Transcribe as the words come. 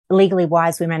Legally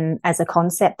Wise Women as a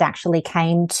concept actually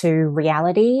came to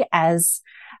reality as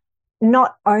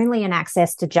not only an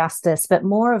access to justice, but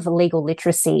more of a legal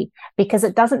literacy, because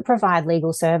it doesn't provide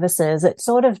legal services. It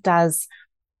sort of does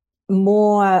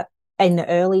more in the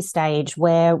early stage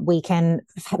where we can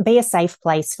be a safe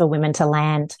place for women to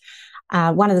land.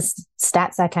 One of the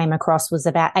stats I came across was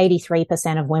about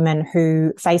 83% of women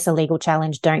who face a legal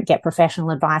challenge don't get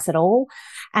professional advice at all.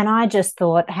 And I just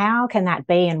thought, how can that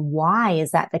be and why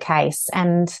is that the case?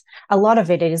 And a lot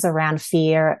of it is around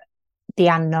fear, the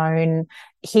unknown,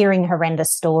 hearing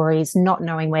horrendous stories, not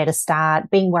knowing where to start,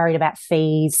 being worried about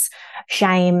fees,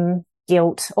 shame,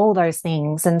 guilt, all those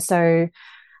things. And so,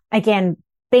 again,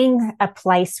 being a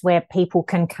place where people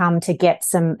can come to get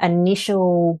some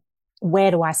initial,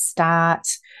 where do I start?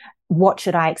 What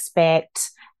should I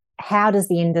expect? How does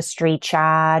the industry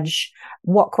charge?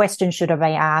 What questions should I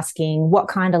be asking? What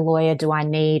kind of lawyer do I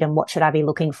need? And what should I be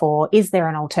looking for? Is there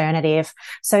an alternative?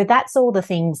 So that's all the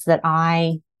things that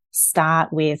I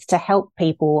start with to help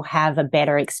people have a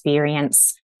better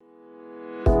experience.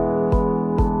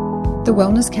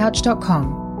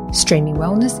 TheWellnessCouch.com, streaming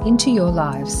wellness into your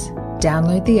lives.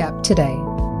 Download the app today.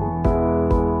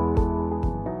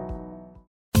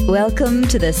 Welcome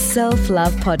to the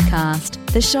Self-Love Podcast,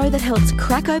 the show that helps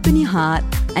crack open your heart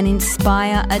and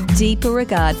inspire a deeper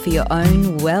regard for your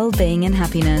own well-being and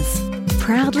happiness.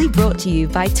 Proudly brought to you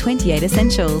by 28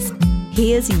 Essentials.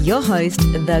 Here's your host,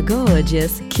 the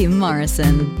gorgeous Kim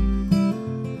Morrison.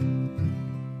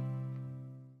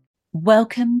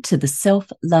 Welcome to the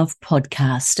Self-Love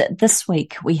Podcast. This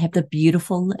week, we have the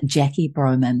beautiful Jacqui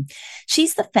Brauman.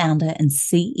 She's the founder and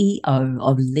CEO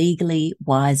of Legally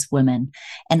Wise Women,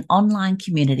 an online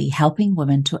community helping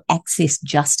women to access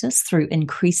justice through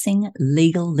increasing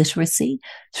legal literacy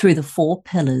through the 4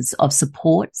 pillars of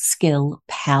support, skill,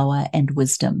 power, and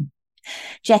wisdom.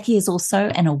 Jacqui is also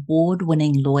an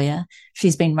award-winning lawyer.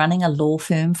 She's been running a law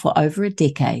firm for over a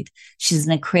decade. She's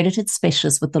an accredited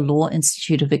specialist with the Law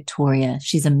Institute of Victoria.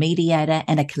 She's a mediator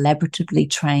and a collaboratively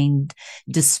trained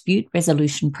dispute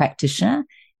resolution practitioner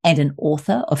and an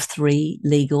author of 3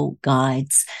 legal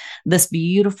guides. This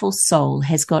beautiful soul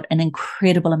has got an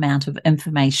incredible amount of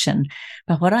information.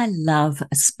 But what I love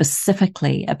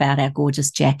specifically about our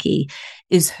gorgeous Jacqui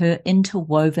is her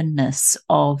interwovenness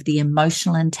of the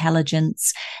emotional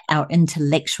intelligence, our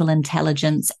intellectual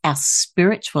intelligence, our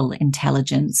spiritual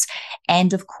intelligence.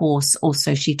 And of course,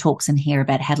 also she talks in here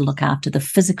about how to look after the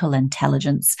physical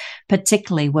intelligence,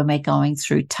 particularly when we're going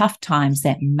through tough times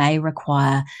that may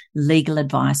require legal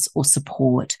advice or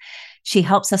support. She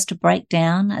helps us to break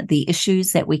down the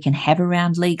issues that we can have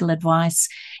around legal advice.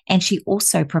 And she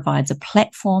also provides a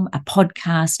platform, a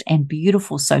podcast, and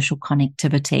beautiful social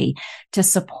connectivity to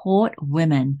support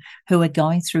women who are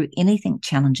going through anything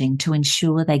challenging to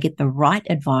ensure they get the right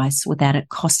advice without it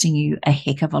costing you a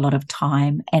heck of a lot of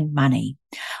time and money.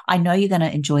 I know you're going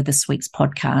to enjoy this week's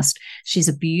podcast. She's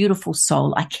a beautiful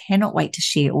soul. I cannot wait to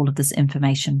share all of this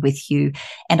information with you.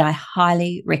 And I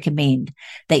highly recommend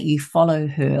that you follow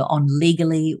her on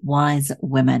Legally Wise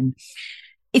Women.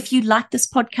 If you like this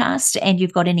podcast and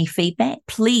you've got any feedback,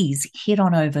 please head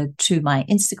on over to my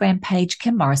Instagram page,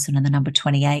 Kim Morrison and the number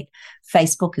 28.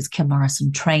 Facebook is Kim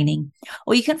Morrison Training,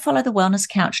 or you can follow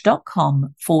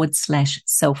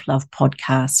thewellnesscouch.com/self-love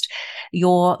podcast.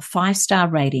 Your 5-star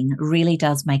rating really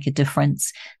does make a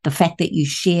difference. The fact that you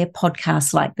share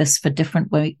podcasts like this for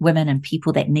different women and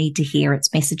people that need to hear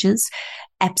its messages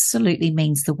absolutely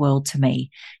means the world to me.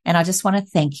 And I just want to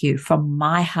thank you from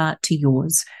my heart to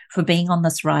yours for being on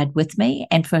this ride with me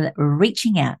and for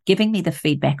reaching out, giving me the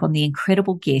feedback on the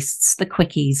incredible guests, the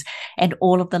quickies, and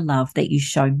all of the love that you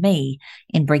show me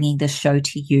in bringing this show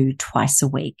to you twice a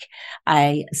week.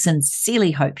 I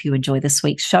sincerely hope you enjoy this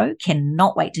week's show.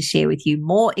 Cannot wait to share with you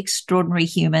more extraordinary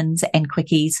humans and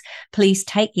quickies. Please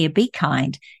take care, be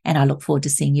kind, and I look forward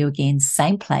to seeing you again,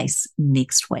 same place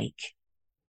next week.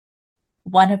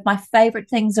 One of my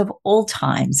favorite things of all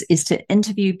times is to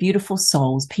interview beautiful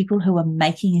souls, people who are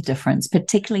making a difference,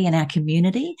 particularly in our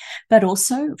community, but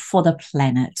also for the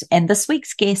planet. And this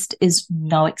week's guest is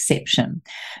no exception.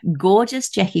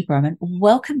 Gorgeous Jacqui Brauman,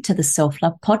 welcome to the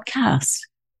Self-Love Podcast.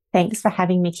 Thanks for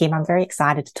having me, Kim. I'm very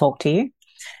excited to talk to you.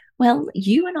 Well,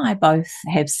 you and I both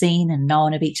have seen and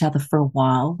known of each other for a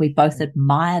while. We both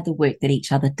admire the work that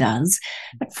each other does.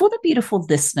 But for the beautiful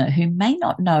listener who may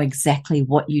not know exactly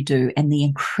what you do and the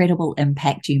incredible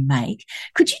impact you make,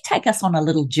 could you take us on a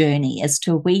little journey as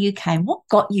to where you came, what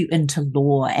got you into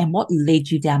law, and what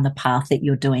led you down the path that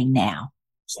you're doing now?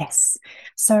 Yes.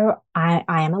 So I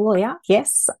am a lawyer.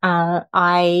 Yes.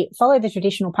 I followed the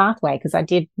traditional pathway because I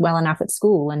did well enough at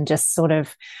school and just sort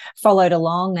of followed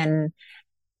along and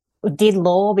did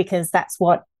law because that's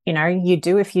what, you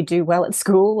do if you do well at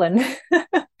school, and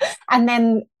and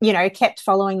then, kept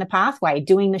following the pathway,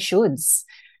 doing the shoulds.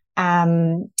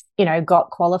 Got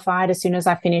qualified as soon as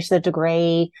I finished the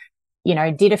degree,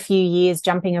 did a few years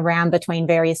jumping around between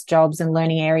various jobs and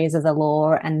learning areas of the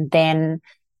law, and then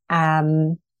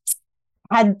had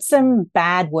some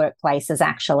bad workplaces,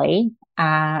 actually.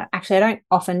 I don't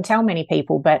often tell many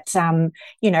people, but,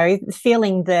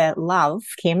 feeling the love,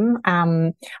 Kim,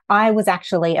 I was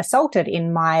actually assaulted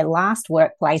in my last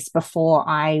workplace before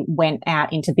I went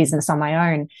out into business on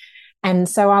my own. And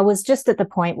so I was just at the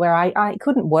point where I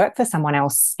couldn't work for someone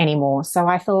else anymore. So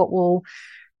I thought, well,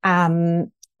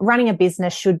 running a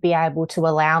business should be able to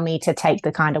allow me to take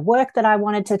the kind of work that I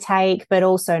wanted to take, but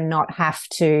also not have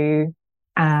to,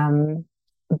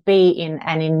 be in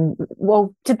an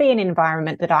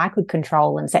environment that I could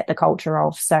control and set the culture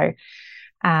of. So,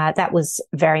 that was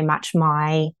very much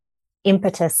my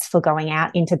impetus for going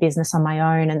out into business on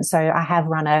my own. And so I have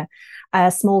run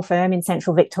a small firm in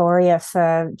central Victoria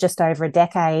for just over a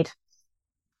decade.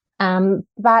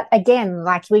 But again,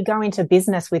 like, we go into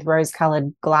business with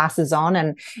rose-colored glasses on.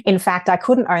 And in fact, I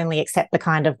couldn't only accept the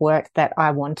kind of work that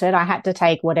I wanted. I had to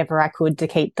take whatever I could to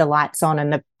keep the lights on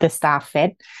and the staff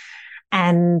fed.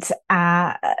 And,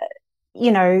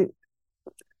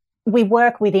 we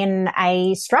work within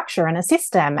a structure and a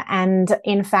system. And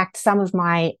in fact, some of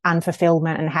my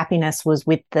unfulfillment and happiness was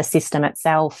with the system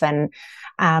itself. And,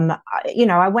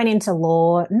 I went into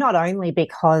law not only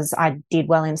because I did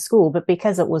well in school, but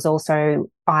because it was also,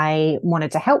 I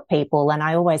wanted to help people. And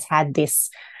I always had this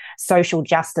social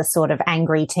justice sort of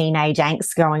angry teenage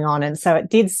angst going on. And so it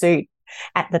did suit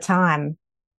at the time.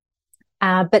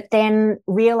 But then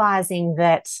realizing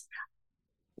that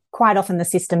quite often the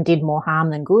system did more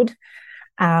harm than good,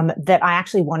 that I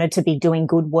actually wanted to be doing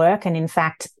good work. And in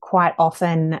fact, quite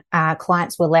often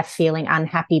clients were left feeling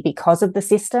unhappy because of the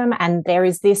system. And there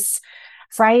is this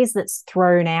phrase that's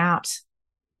thrown out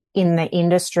in the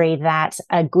industry that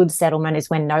a good settlement is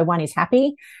when no one is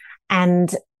happy.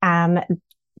 And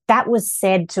that was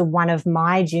said to one of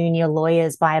my junior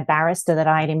lawyers by a barrister that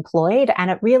I had employed. And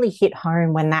it really hit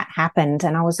home when that happened.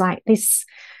 And I was like,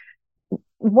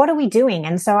 what are we doing?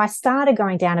 And so I started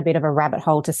going down a bit of a rabbit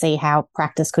hole to see how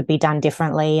practice could be done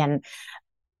differently, and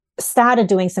started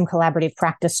doing some collaborative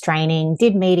practice training,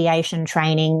 did mediation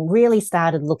training, really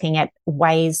started looking at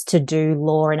ways to do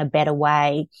law in a better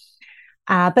way.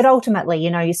 But ultimately,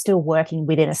 you're still working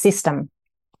within a system.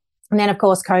 And then, of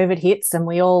course, COVID hits and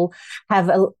we all have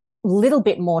a little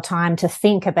bit more time to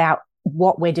think about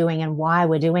what we're doing and why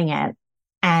we're doing it.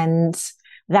 And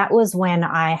that was when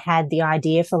I had the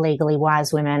idea for Legally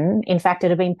Wise Women. In fact,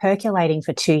 it had been percolating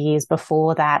for 2 years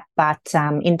before that. But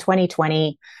in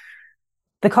 2020,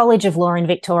 the College of Law in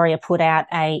Victoria put out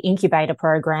a incubator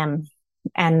program.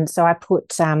 And so I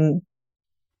put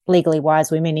Legally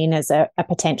Wise Women in as a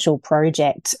potential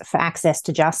project for access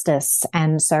to justice.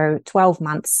 And so 12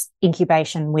 months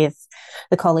incubation with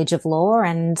the College of Law,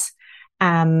 and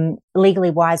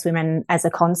Legally Wise Women as a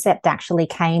concept actually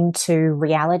came to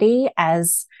reality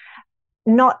as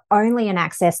not only an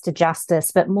access to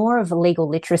justice, but more of a legal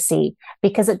literacy,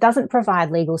 because it doesn't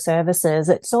provide legal services.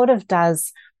 It sort of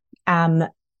does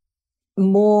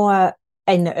more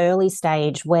in the early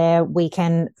stage, where we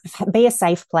can be a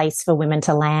safe place for women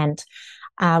to land.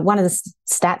 One of the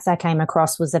stats I came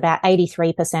across was about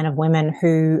 83% of women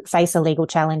who face a legal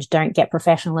challenge don't get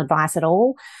professional advice at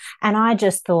all. And I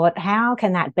just thought, how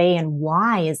can that be, and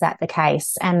why is that the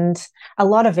case? And a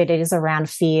lot of it is around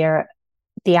fear,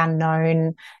 the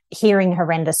unknown, hearing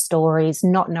horrendous stories,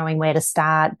 not knowing where to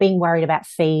start, being worried about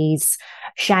fees,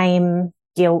 shame,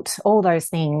 guilt, all those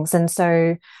things. And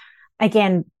so,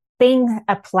 again, being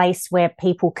a place where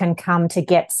people can come to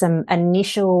get some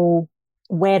initial,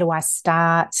 where do I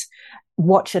start?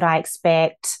 What should I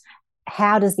expect?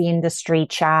 How does the industry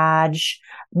charge?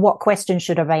 What questions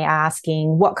should I be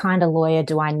asking? What kind of lawyer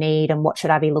do I need? And what should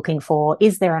I be looking for?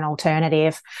 Is there an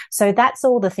alternative? So that's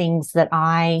all the things that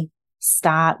I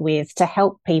start with to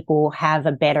help people have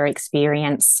a better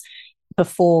experience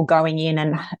before going in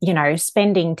and,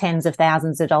 spending tens of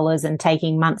thousands of dollars and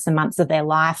taking months and months of their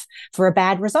life for a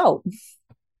bad result.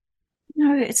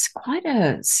 It's quite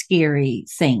a scary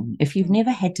thing. If you've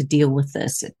never had to deal with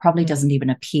this, it probably doesn't even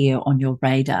appear on your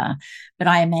radar. But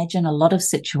I imagine a lot of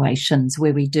situations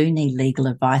where we do need legal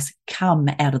advice come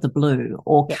out of the blue,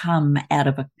 or come out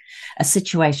of a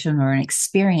situation or an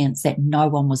experience that no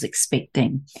one was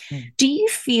expecting. Do you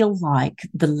feel like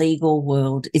the legal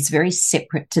world is very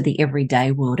separate to the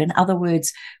everyday world? In other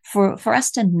words, for us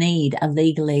to need a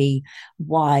legally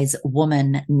wise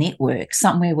woman network,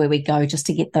 somewhere where we go just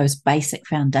to get those basic basic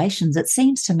foundations, it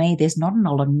seems to me there's not a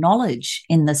lot of knowledge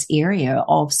in this area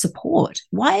of support.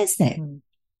 Why is that?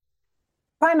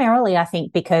 Primarily, I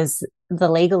think because the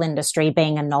legal industry,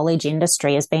 being a knowledge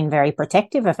industry, has been very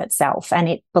protective of itself, and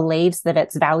it believes that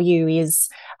its value is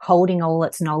holding all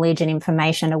its knowledge and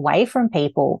information away from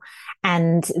people.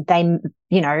 And they,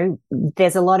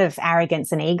 there's a lot of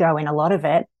arrogance and ego in a lot of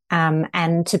it.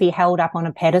 And to be held up on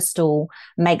a pedestal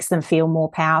makes them feel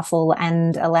more powerful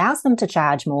and allows them to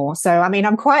charge more. So, I mean,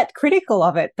 I'm quite critical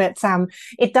of it, but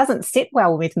it doesn't sit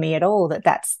well with me at all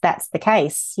that's the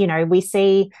case. We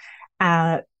see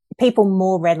people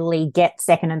more readily get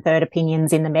second and third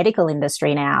opinions in the medical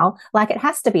industry now. Like, it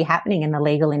has to be happening in the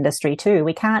legal industry too.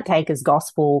 We can't take as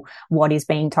gospel what is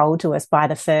being told to us by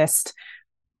the first,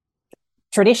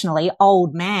 traditionally,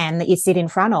 old man that you sit in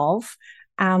front of,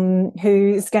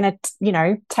 who's going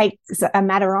to, take a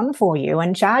matter on for you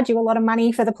and charge you a lot of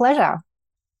money for the pleasure.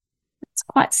 It's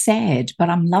quite sad, but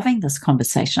I'm loving this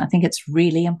conversation. I think it's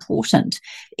really important,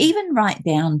 even right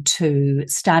down to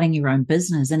starting your own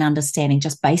business and understanding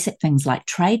just basic things like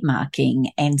trademarking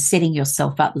and setting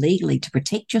yourself up legally to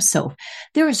protect yourself.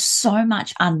 There is so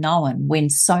much unknown when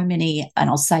so many, and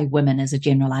I'll say women as a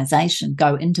generalization,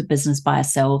 go into business by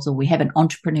ourselves, or we have an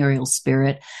entrepreneurial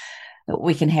spirit.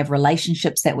 We can have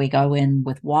relationships that we go in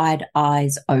with wide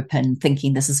eyes open,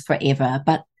 thinking this is forever,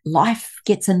 but life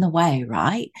gets in the way,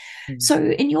 right? So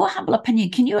in your humble opinion,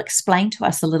 can you explain to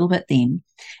us a little bit then?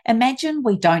 Imagine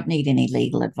we don't need any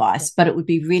legal advice, but it would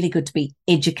be really good to be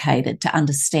educated to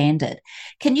understand it.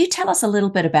 Can you tell us a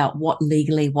little bit about what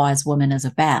Legally Wise Women is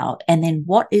about? And then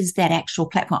what is that actual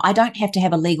platform? I don't have to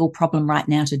have a legal problem right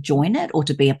now to join it or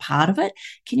to be a part of it.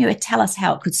 Can you tell us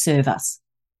how it could serve us?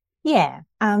 Yeah.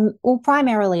 Well,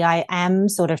 primarily I am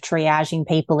sort of triaging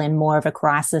people in more of a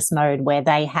crisis mode where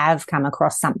they have come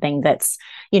across something that's,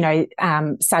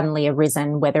 suddenly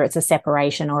arisen, whether it's a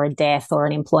separation or a death or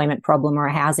an employment problem or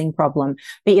a housing problem.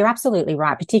 But you're absolutely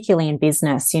right, particularly in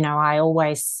business. I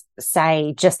always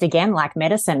say, just again, like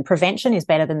medicine, prevention is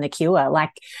better than the cure.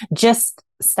 Like, just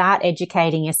start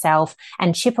educating yourself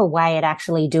and chip away at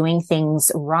actually doing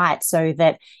things right, so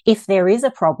that if there is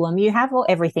a problem, you have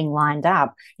everything lined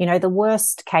up. The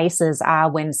worst cases are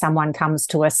when someone comes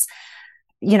to us,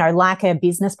 like a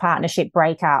business partnership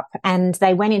breakup, and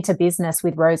they went into business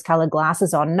with rose-colored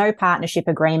glasses on, no partnership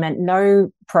agreement,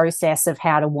 no process of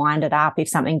how to wind it up if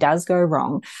something does go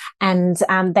wrong. And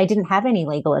they didn't have any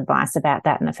legal advice about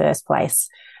that in the first place.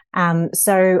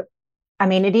 So I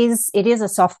mean, it is a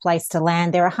soft place to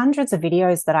land. There are hundreds of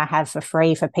videos that I have for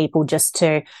free for people just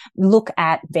to look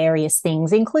at various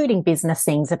things, including business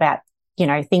things about,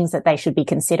 things that they should be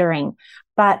considering.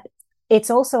 But it's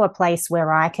also a place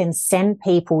where I can send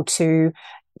people to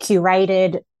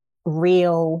curated,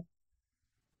 real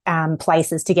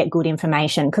places to get good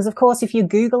information. Because, of course, if you're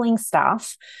Googling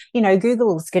stuff,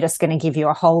 Google's just going to give you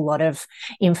a whole lot of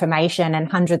information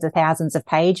and hundreds of thousands of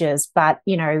pages. But,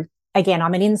 again,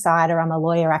 I'm an insider, I'm a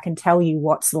lawyer, I can tell you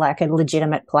what's like a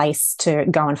legitimate place to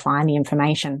go and find the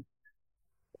information.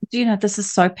 This is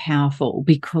so powerful,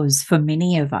 because for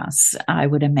many of us, I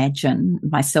would imagine,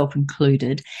 myself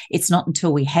included, it's not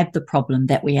until we have the problem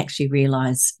that we actually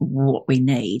realize what we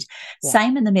need. Yeah.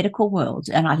 Same in the medical world.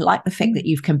 And I like the fact that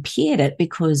you've compared it,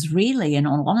 because really, in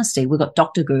all honesty, we've got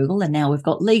Dr. Google and now we've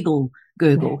got legal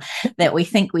Google that we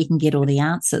think we can get all the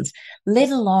answers,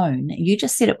 let alone, you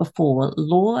just said it before,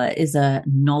 law is a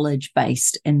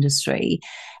knowledge-based industry.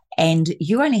 And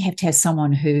you only have to have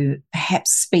someone who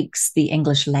perhaps speaks the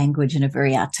English language in a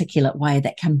very articulate way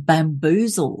that can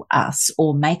bamboozle us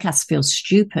or make us feel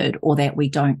stupid or that we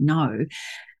don't know.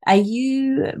 Are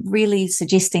you really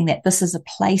suggesting that this is a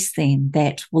place then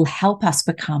that will help us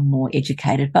become more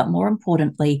educated, but more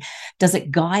importantly, does it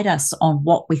guide us on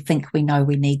what we think we know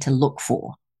we need to look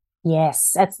for?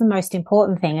 Yes, that's the most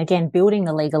important thing. Again, building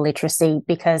the legal literacy,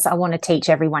 because I want to teach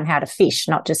everyone how to fish,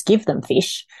 not just give them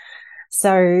fish.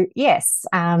 So yes,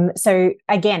 so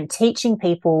again, teaching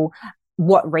people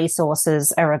what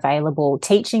resources are available,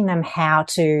 teaching them how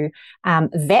to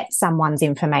vet someone's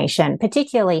information,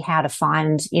 particularly how to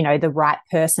find, the right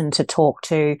person to talk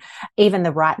to, even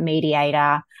the right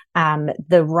mediator,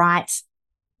 the right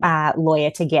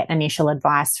lawyer to get initial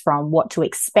advice from, what to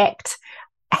expect,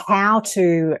 how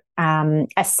to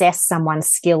assess someone's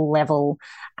skill level,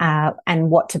 and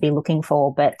what to be looking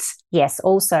for. But yes,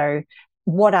 also,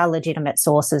 what are legitimate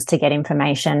sources to get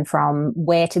information from,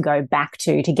 where to go back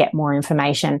to get more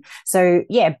information. So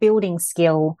yeah, building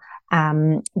skill,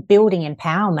 building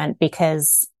empowerment,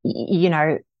 because,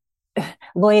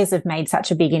 lawyers have made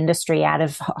such a big industry out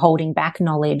of holding back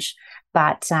knowledge,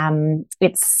 but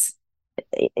it's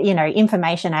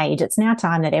information age. It's now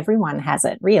time that everyone has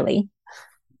it, really.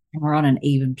 And we're on an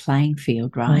even playing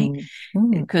field, right?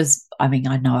 Because, I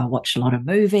know I watch a lot of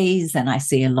movies and I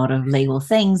see a lot of legal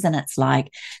things, and it's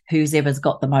like who's ever's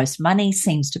got the most money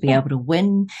seems to be able to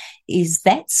win. Is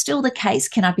that still the case?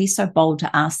 Can I be so bold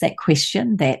to ask that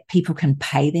question, that people can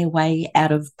pay their way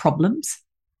out of problems?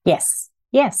 Yes,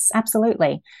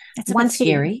 absolutely. It's a bit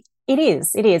scary. It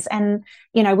is. And,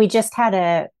 we just had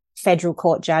a federal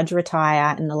court judge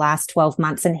retire in the last 12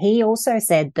 months. And he also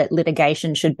said that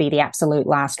litigation should be the absolute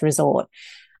last resort.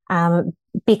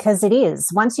 Because it is.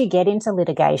 Once you get into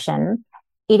litigation,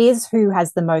 it is who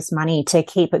has the most money to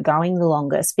keep it going the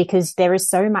longest, because there is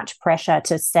so much pressure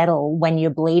to settle when you're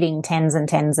bleeding tens and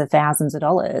tens of thousands of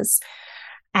dollars.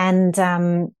 And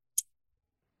the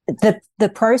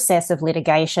process of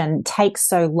litigation takes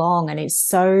so long and is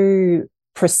so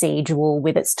procedural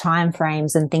with its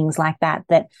timeframes and things like that,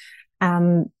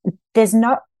 there's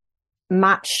not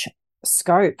much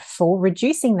scope for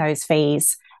reducing those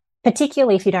fees,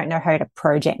 particularly if you don't know how to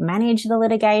project manage the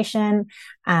litigation,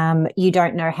 you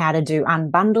don't know how to do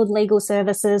unbundled legal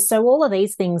services. So all of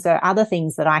these things are other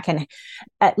things that I can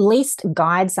at least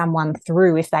guide someone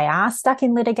through if they are stuck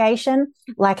in litigation,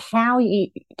 like how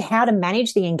to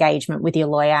manage the engagement with your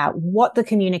lawyer, what the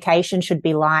communication should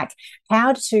be like,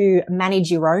 how to manage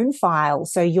your own file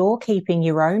so you're keeping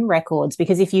your own records,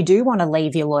 because if you do want to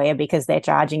leave your lawyer because they're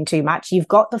charging too much, you've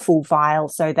got the full file,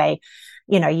 so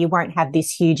you won't have this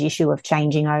huge issue of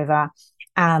changing over.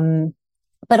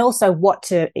 But also what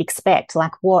to expect,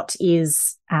 like what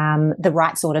is the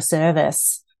right sort of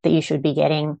service that you should be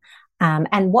getting,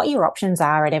 and what your options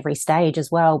are at every stage as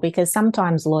well, because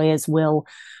sometimes lawyers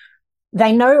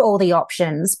they know all the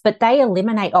options, but they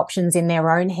eliminate options in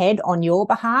their own head on your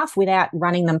behalf without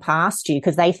running them past you,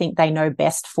 because they think they know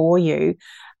best for you,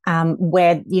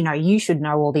 where, you should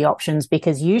know all the options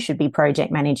because you should be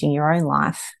project managing your own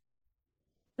life.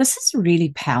 This is really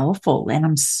powerful, and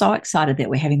I'm so excited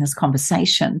that we're having this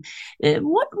conversation.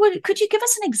 Could you give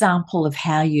us an example of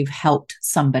how you've helped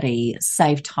somebody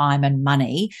save time and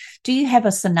money? Do you have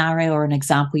a scenario or an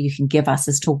example you can give us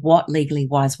as to what Legally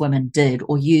Wise Women did,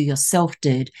 or you yourself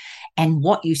did, and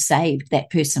what you saved that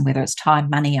person, whether it's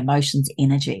time, money, emotions,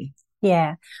 energy?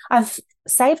 Yeah, I've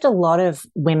saved a lot of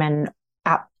women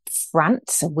up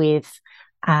front with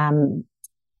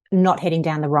not heading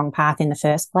down the wrong path in the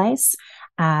first place.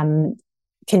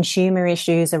 Consumer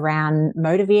issues around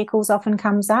motor vehicles often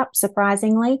comes up,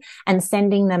 surprisingly, and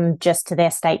sending them just to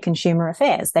their state consumer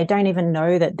affairs. They don't even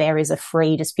know that there is a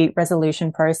free dispute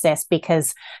resolution process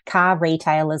because car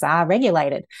retailers are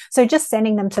regulated. So just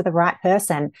sending them to the right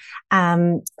person.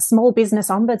 Small business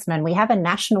ombudsman. We have a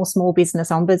national small business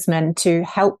ombudsman to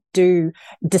help do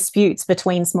disputes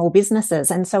between small businesses.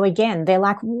 And so again, they're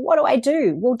like, what do I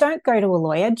do? Well, don't go to a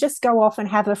lawyer. Just go off and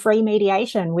have a free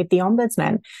mediation with the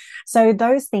ombudsman. So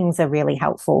those things are really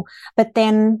helpful. But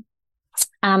then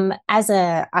as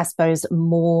a, I suppose,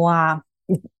 more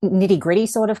nitty-gritty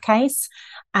sort of case,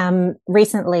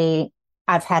 recently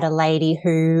I've had a lady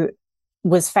who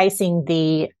was facing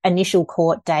the initial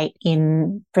court date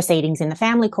in proceedings in the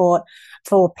family court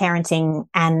for parenting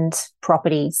and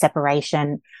property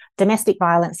separation, domestic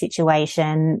violence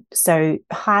situation, so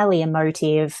highly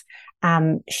emotive.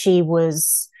 She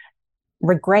was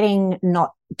regretting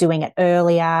not doing it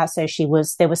earlier. So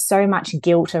there was so much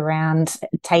guilt around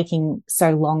taking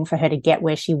so long for her to get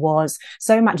where she was,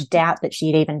 so much doubt that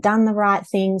she'd even done the right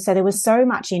thing. So there was so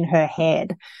much in her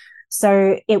head.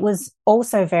 So it was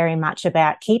also very much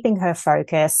about keeping her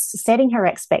focus, setting her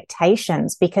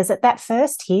expectations, because at that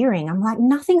first hearing, I'm like,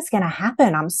 nothing's going to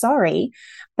happen. I'm sorry,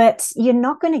 but you're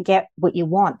not going to get what you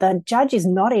want. The judge is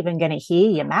not even going to hear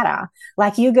your matter.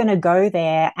 Like, you're going to go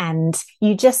there and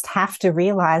you just have to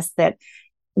realize that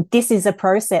this is a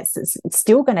process that's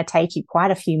still going to take you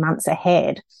quite a few months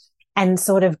ahead, and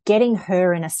sort of getting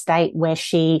her in a state where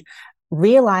she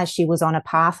realized she was on a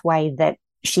pathway that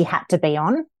she had to be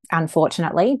on,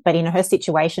 unfortunately, but in her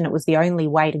situation, it was the only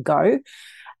way to go,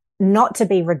 not to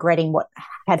be regretting what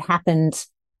had happened,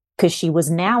 because she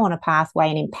was now on a pathway,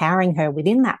 and empowering her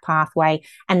within that pathway,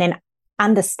 and then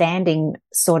understanding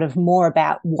sort of more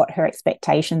about what her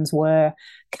expectations were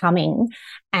coming,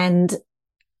 and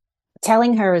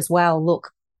telling her as well,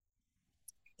 look,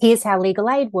 here's how legal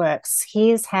aid works.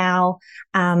 Here's how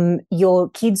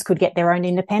your kids could get their own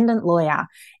independent lawyer.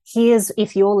 Here's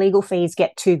if your legal fees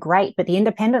get too great, but the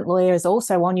independent lawyer is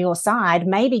also on your side,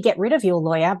 maybe get rid of your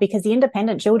lawyer, because the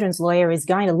independent children's lawyer is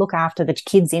going to look after the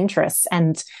kids' interests.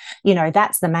 And,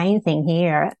 that's the main thing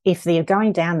here. If they're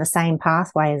going down the same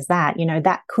pathway as that,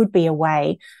 that could be a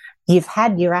way You've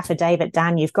had your affidavit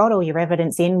done. You've got all your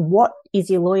evidence in. What is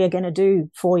your lawyer going to do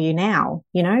for you now?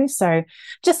 So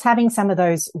just having some of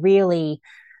those really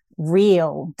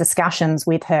real discussions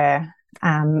with her,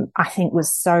 I think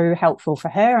was so helpful for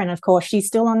her. And of course, she's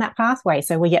still on that pathway.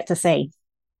 So we get to see.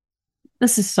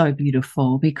 This is so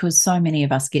beautiful because so many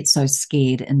of us get so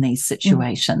scared in these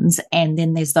situations. And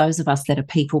then there's those of us that are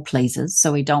people pleasers,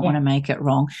 so we don't want to make it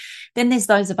wrong. Then there's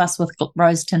those of us with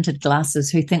rose-tinted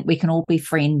glasses who think we can all be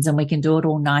friends and we can do it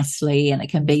all nicely and it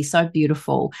can be so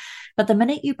beautiful. But the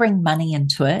minute you bring money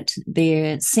into it,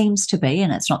 there seems to be,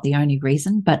 and it's not the only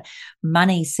reason, but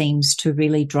money seems to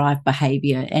really drive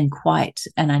behavior in quite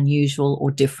an unusual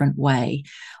or different way.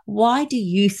 Why do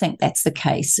you think that's the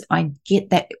case? I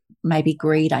get that maybe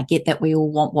greed. I get that we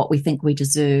all want what we think we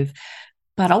deserve.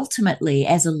 But ultimately,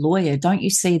 as a lawyer, don't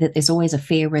you see that there's always a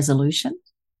fair resolution?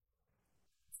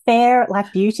 Fair,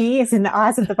 like beauty, is in the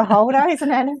eyes of the beholder,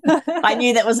 isn't it? I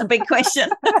knew that was a big question.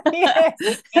 Yeah.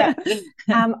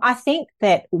 I think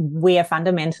that we are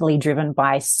fundamentally driven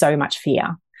by so much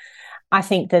fear. I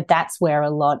think that that's where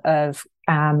a lot of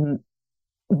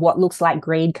what looks like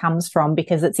greed comes from,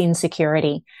 because it's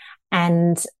insecurity.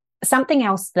 And something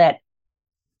else that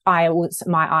my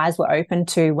eyes were open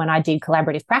to when I did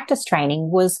collaborative practice training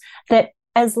was that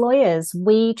as lawyers,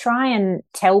 we try and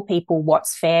tell people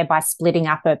what's fair by splitting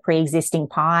up a pre-existing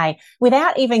pie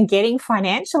without even getting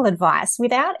financial advice,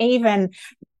 without even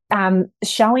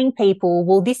showing people,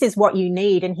 well, this is what you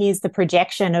need and here's the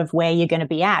projection of where you're going to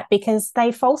be at, because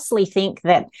they falsely think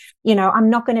that, I'm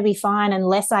not going to be fine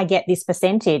unless I get this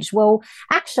percentage. Well,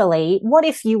 actually, what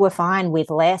if you were fine with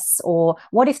less, or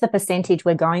what if the percentage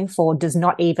we're going for does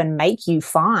not even make you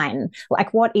fine?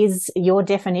 Like, what is your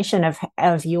definition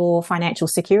of your financial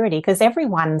security? Because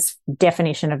everyone's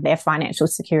definition of their financial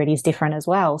security is different as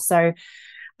well. So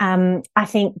I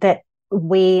think that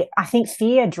I think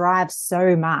fear drives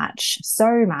so much.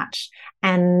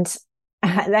 And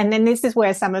then this is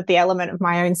where some of the element of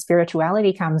my own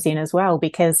spirituality comes in as well,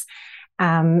 because,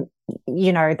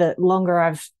 the longer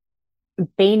I've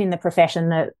been in the profession,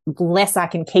 the less I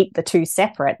can keep the two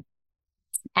separate.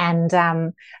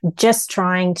 And just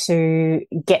trying to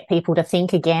get people to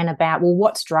think again about, well,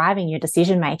 what's driving your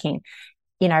decision making?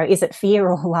 Is it fear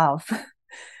or love?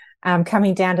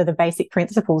 Coming down to the basic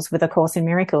principles with A Course in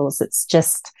Miracles, it's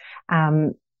just,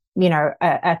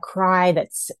 a cry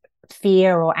that's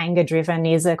fear or anger driven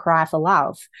is a cry for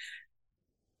love.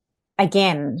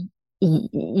 Again,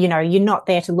 you're not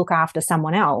there to look after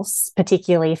someone else,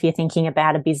 particularly if you're thinking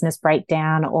about a business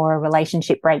breakdown or a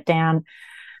relationship breakdown.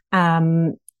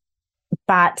 But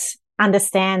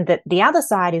understand that the other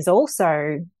side is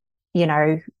also,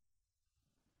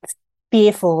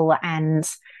 fearful, and,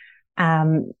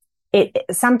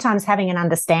 sometimes having an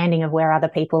understanding of where other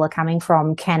people are coming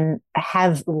from can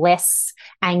have less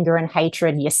anger and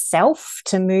hatred yourself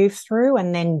to move through,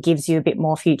 and then gives you a bit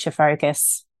more future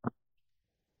focus.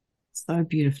 So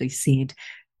beautifully said.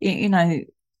 You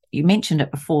mentioned it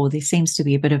before, there seems to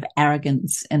be a bit of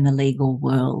arrogance in the legal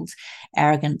world.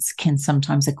 Arrogance can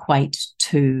sometimes equate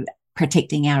to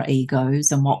protecting our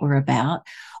egos and what we're about.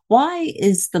 Why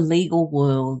is the legal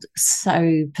world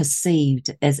so perceived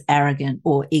as arrogant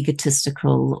or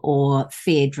egotistical or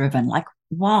fear-driven? Like,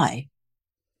 why?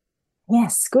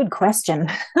 Yes, good question.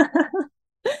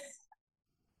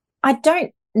 I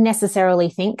don't necessarily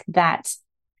think that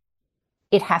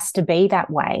it has to be that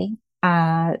way.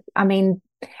 I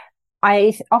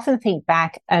often think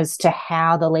back as to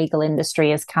how the legal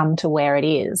industry has come to where it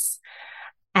is.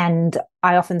 And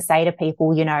I often say to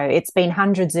people, it's been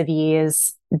hundreds of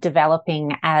years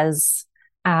developing as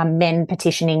men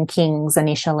petitioning kings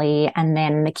initially, and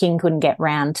then the king couldn't get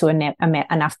round to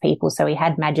enough people, so he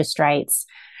had magistrates.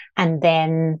 And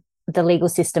then the legal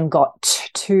system got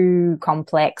too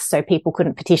complex, so people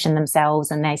couldn't petition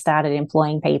themselves, and they started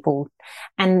employing people.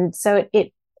 And so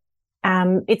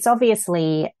it's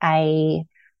obviously a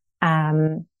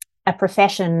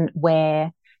profession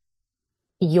where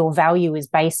your value is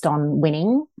based on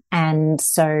winning. And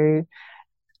so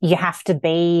you have to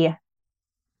be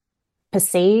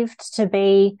perceived to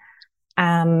be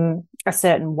a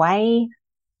certain way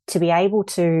to be able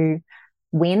to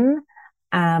win.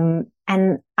 And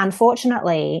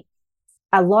unfortunately,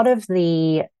 a lot of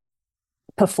the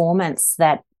performance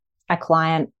that a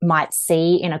client might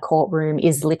see in a courtroom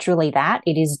is literally that.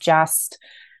 It is just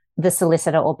the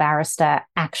solicitor or barrister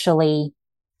actually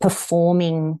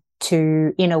performing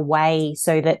in a way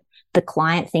so that the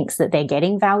client thinks that they're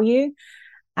getting value.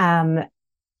 So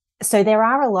there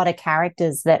are a lot of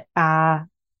characters that are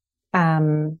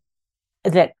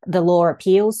that the law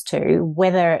appeals to,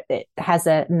 whether it has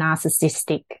a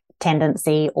narcissistic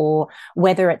tendency, or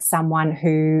whether it's someone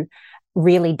who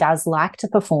really does like to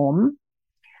perform,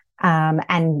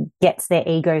 and gets their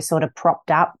ego sort of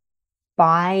propped up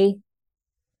by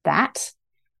that.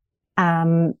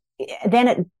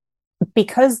 Then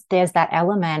because there's that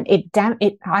element,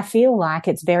 I feel like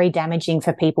it's very damaging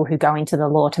for people who go into the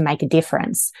law to make a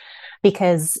difference,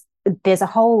 because there's a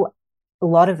whole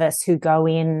lot of us who go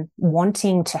in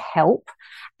wanting to help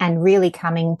and really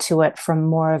coming to it from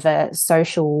more of a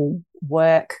social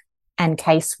work and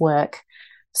casework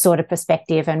sort of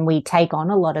perspective. And we take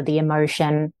on a lot of the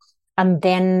emotion and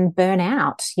then burn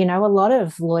out. A lot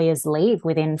of lawyers leave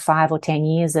within 5 or 10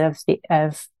 years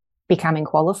of becoming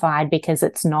qualified because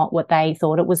it's not what they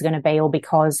thought it was going to be, or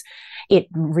because it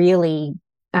really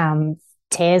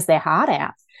tears their heart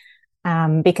out.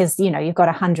 Because, you've got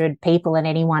 100 people at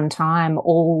any one time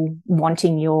all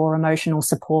wanting your emotional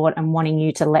support and wanting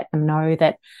you to let them know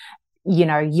that,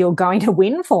 you're going to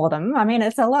win for them. I mean,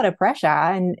 it's a lot of pressure,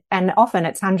 and often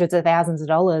it's hundreds of thousands of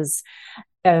dollars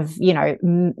of,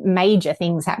 major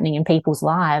things happening in people's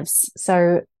lives.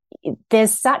 So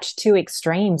there's such two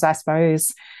extremes, I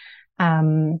suppose,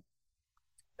 for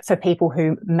people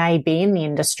who may be in the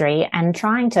industry, and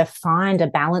trying to find a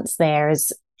balance there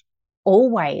is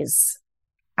always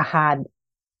a hard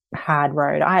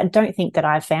road. I don't think that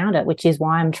I've found it, which is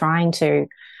why I'm trying to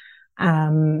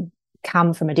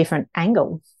come from a different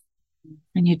angle.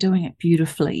 And you're doing it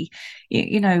beautifully.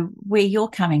 Where you're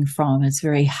coming from is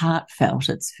very heartfelt.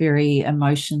 It's very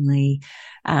emotionally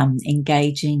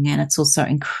engaging, and it's also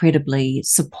incredibly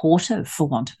supportive, for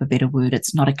want of a better word.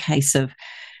 It's not a case of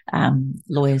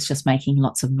lawyers just making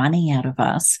lots of money out of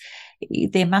us.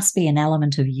 There must be an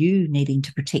element of you needing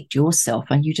to protect yourself.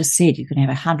 And you just said you can have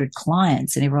 100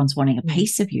 clients and everyone's wanting a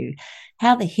piece of you.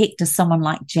 How the heck does someone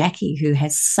like Jacqui, who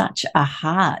has such a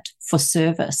heart for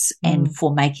service and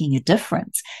for making a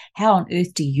difference, how on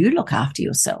earth do you look after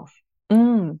yourself?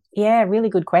 Yeah, really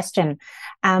good question.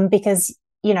 Because,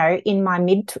 in my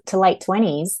mid to late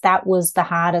 20s, that was the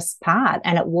hardest part.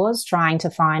 And it was trying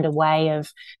to find a way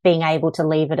of being able to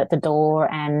leave it at the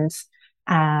door and,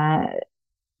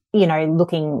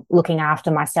 looking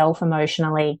after myself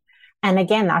emotionally. And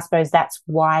again, I suppose that's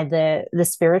why the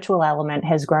spiritual element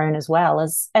has grown as well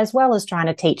as trying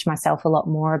to teach myself a lot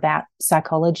more about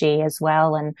psychology as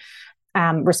well,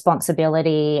 and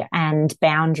responsibility and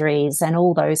boundaries and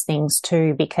all those things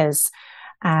too, because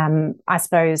I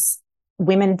suppose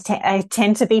women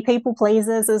tend to be people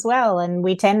pleasers as well, and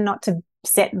we tend not to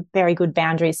set very good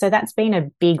boundaries. So that's been a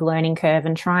big learning curve,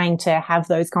 and trying to have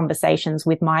those conversations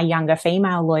with my younger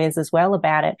female lawyers as well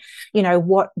about it.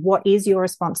 What is your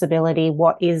responsibility?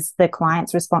 What is the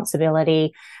client's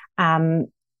responsibility?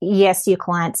 Yes, your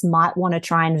clients might want to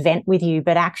try and vent with you,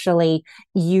 but actually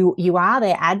you are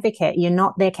their advocate. You're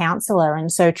not their counselor.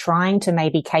 And so trying to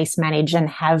maybe case manage and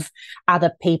have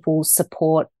other people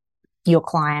support your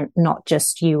client, not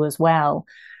just you as well.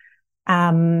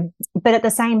 But at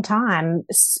the same time,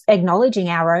 acknowledging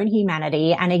our own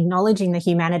humanity and acknowledging the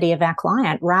humanity of our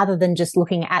client, rather than just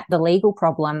looking at the legal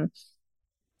problem,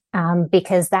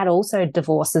 because that also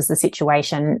divorces the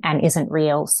situation and isn't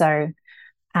real. So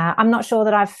I'm not sure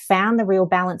that I've found the real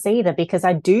balance either, because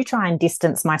I do try and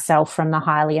distance myself from the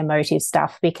highly emotive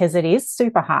stuff, because it is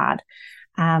super hard.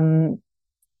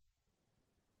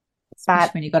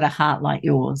 Especially when you've got a heart like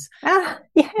yours.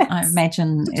 Yes. I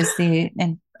imagine, is there,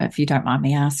 and if you don't mind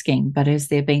me asking, but has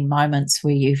there been moments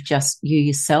where you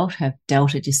yourself have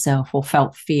doubted yourself, or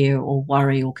felt fear or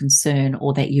worry or concern,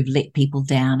 or that you've let people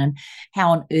down? And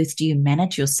how on earth do you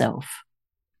manage yourself?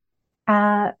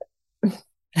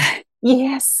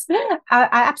 Yes,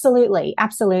 absolutely.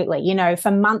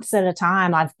 For months at a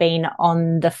time, I've been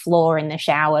on the floor in the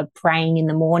shower praying in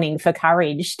the morning for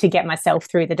courage to get myself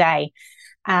through the day.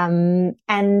 And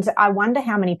I wonder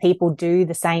how many people do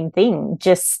the same thing,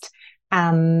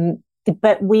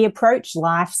 but we approach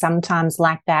life sometimes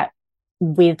like that,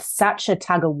 with such a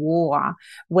tug of war.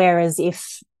 Whereas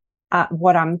if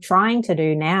what I'm trying to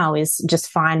do now is just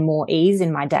find more ease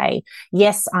in my day.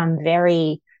 Yes, I'm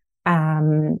very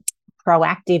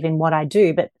proactive in what I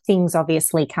do, but things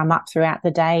obviously come up throughout the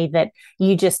day that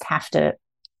you just have to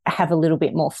have a little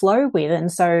bit more flow with.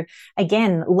 And so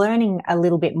again, learning a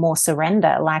little bit more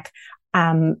surrender, like,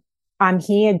 I'm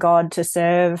here, God, to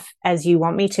serve as you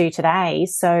want me to today.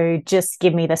 So just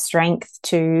give me the strength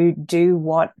to do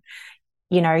what,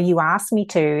 you ask me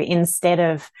to, instead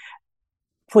of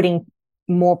putting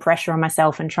more pressure on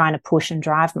myself and trying to push and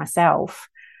drive myself.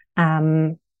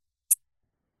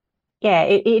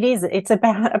 It's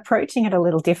about approaching it a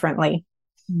little differently.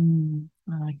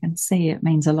 I can see it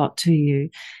means a lot to you.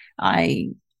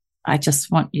 I I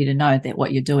just want you to know that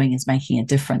what you're doing is making a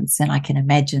difference. And I can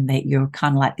imagine that you're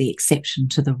kind of like the exception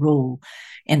to the rule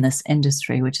in this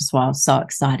industry, which is why I was so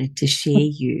excited to share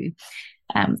you.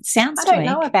 Sounds I don't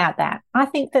know about that. I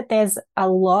think that there's a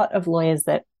lot of lawyers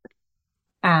that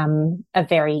are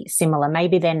very similar.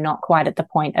 Maybe they're not quite at the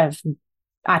point of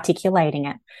articulating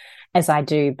it as I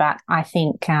do, but I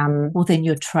think well, then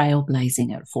you're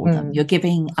trailblazing it for them. You're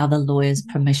giving other lawyers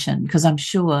permission, because I'm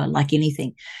sure, like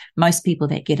anything, most people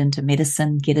that get into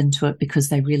medicine get into it because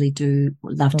they really do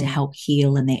love to help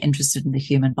heal and they're interested in the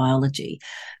human biology.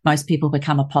 Most people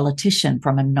become a politician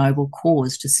from a noble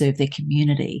cause to serve their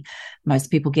community. Most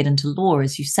people get into law,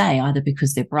 as you say, either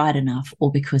because they're bright enough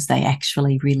or because they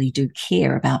actually really do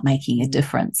care about making a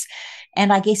difference.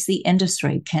 And I guess the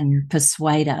industry can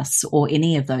persuade us, or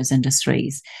any of those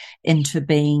industries, into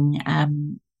being,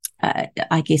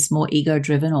 I guess, more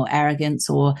ego-driven or arrogance,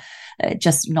 or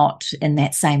just not in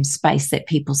that same space that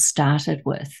people started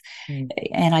with.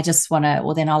 And I just want to,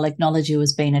 well, then I'll acknowledge you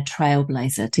as being a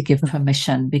trailblazer to give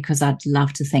permission, because I'd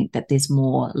love to think that there's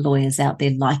more lawyers out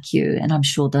there like you. And I'm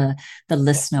sure the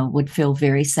listener would feel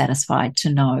very satisfied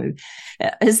to know,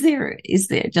 is there,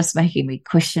 just making me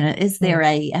question it, is there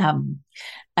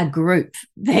a group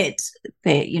that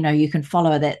you can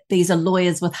follow, that these are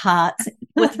lawyers with hearts,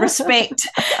 with respect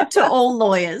to all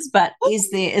lawyers? But is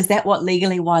that what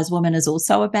Legally Wise Women is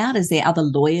also about? Is there other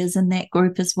lawyers in that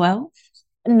group as well?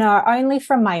 No, only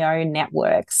from my own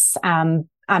networks.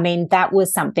 I mean, that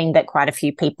was something that quite a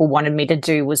few people wanted me to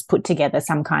do, was put together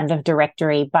some kind of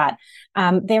directory. But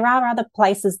there are other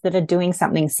places that are doing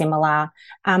something similar.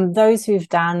 Those who've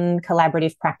done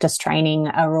collaborative practice training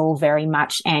are all very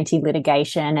much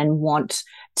anti-litigation and want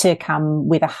to come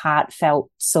with a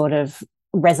heartfelt sort of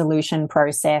resolution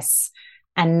process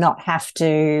and not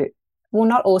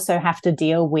also have to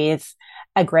deal with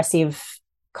aggressive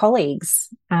colleagues.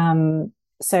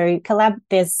 So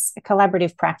there's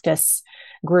collaborative practice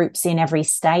groups in every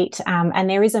state. And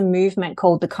there is a movement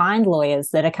called the Kind Lawyers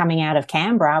that are coming out of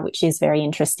Canberra, which is very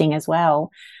interesting as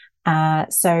well.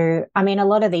 So, I mean, a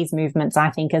lot of these movements, I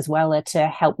think, as well, are to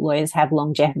help lawyers have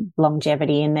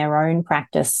longevity in their own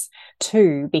practice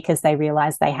too, because they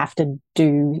realize they have to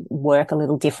do work a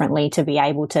little differently to be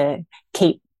able to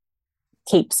keep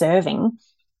serving.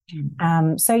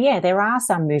 So yeah, there are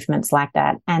some movements like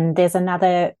that. And there's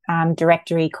another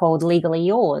directory called Legally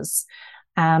Yours,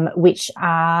 which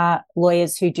are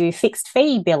lawyers who do fixed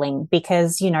fee billing,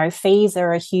 because, fees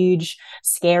are a huge,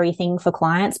 scary thing for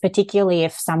clients, particularly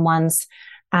if someone's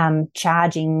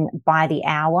charging by the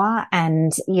hour,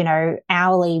 and,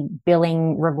 hourly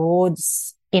billing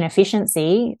rewards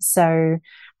inefficiency. So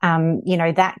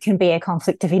that can be a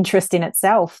conflict of interest in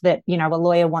itself, that, a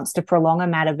lawyer wants to prolong a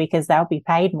matter because they'll be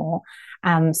paid more.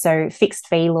 So fixed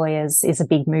fee lawyers is a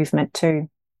big movement too.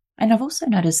 And I've also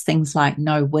noticed things like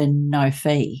no win, no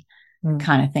fee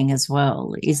kind of thing as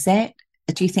well.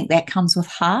 Do you think that comes with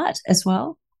heart as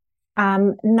well?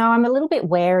 No, I'm a little bit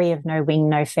wary of no win,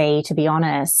 no fee, to be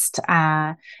honest.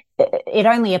 It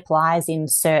only applies in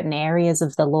certain areas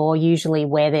of the law, usually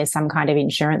where there's some kind of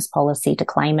insurance policy to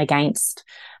claim against.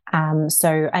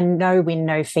 So a no win,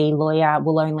 no fee lawyer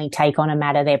will only take on a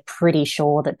matter they're pretty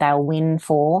sure that they'll win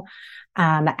for,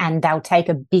 and they'll take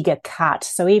a bigger cut.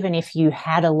 So even if you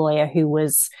had a lawyer who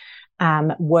was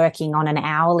working on an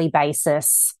hourly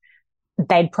basis,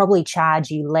 they'd probably charge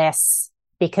you less,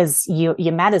 because your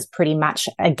matter's pretty much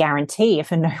a guarantee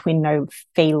if a no win, no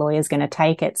fee lawyer is going to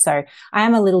take it. So I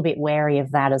am a little bit wary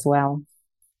of that as well.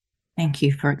 Thank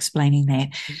you for explaining that.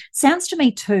 Sounds to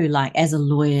me too like, as a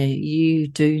lawyer, you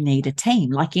do need a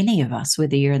team, like any of us,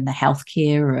 whether you're in the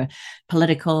healthcare or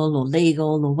political or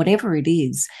legal or whatever it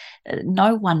is.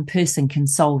 No one person can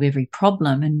solve every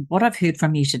problem. And what I've heard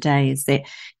from you today is that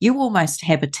you almost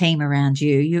have a team around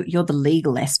you. You're the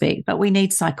legal aspect, but we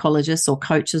need psychologists or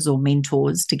coaches or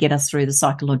mentors to get us through the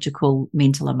psychological,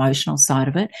 mental, emotional side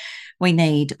of it. We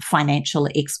need financial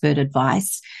expert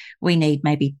advice. We need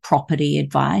maybe property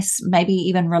advice, maybe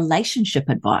even relationship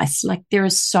advice. Like, there are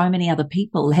so many other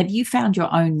people. Have you found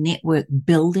your own network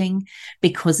building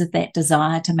because of that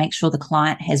desire to make sure the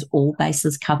client has all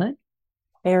bases covered?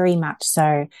 Very much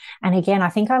so. And again, I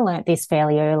think I learnt this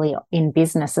fairly early in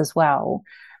business as well.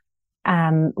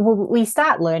 We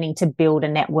start learning to build a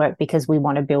network because we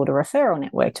want to build a referral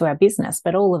network to our business,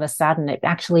 but all of a sudden it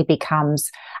actually becomes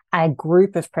a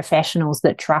group of professionals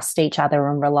that trust each other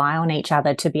and rely on each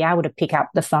other to be able to pick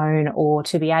up the phone, or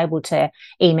to be able to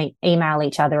email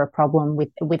each other a problem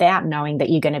without knowing that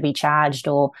you're going to be charged,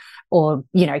 or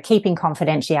keeping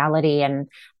confidentiality.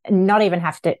 not even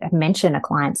have to mention a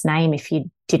client's name if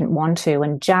you didn't want to,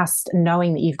 and just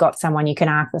knowing that you've got someone you can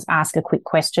ask a quick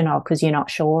question of because you're not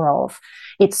sure of.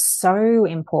 It's so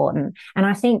important. And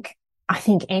I think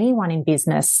anyone in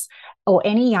business or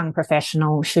any young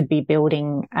professional should be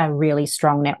building a really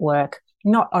strong network,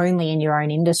 not only in your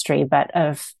own industry, but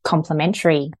of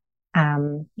complementary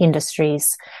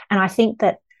industries. And I think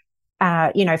that,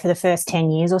 for the first 10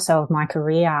 years or so of my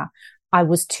career, I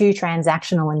was too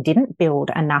transactional and didn't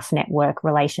build enough network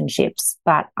relationships.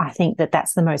 But I think that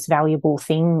that's the most valuable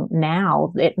thing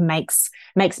now. It makes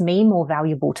me more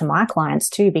valuable to my clients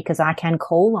too, because I can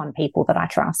call on people that I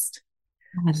trust.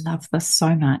 I love this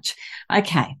so much.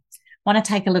 Okay. I want to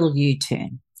take a little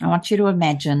U-turn. I want you to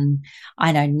imagine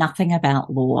I know nothing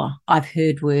about law. I've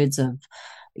heard words of,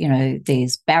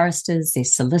 there's barristers,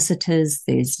 there's solicitors,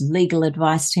 there's legal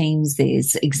advice teams,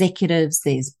 there's executives,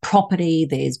 there's property,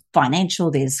 there's financial,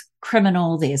 there's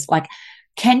criminal,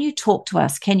 can you talk to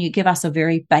us? Can you give us a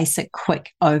very basic,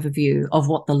 quick overview of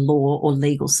what the law or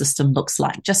legal system looks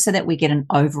like, just so that we get an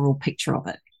overall picture of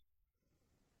it?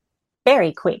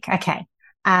 Very quick. Okay.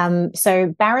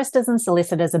 So barristers and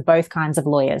solicitors are both kinds of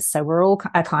lawyers. So we're all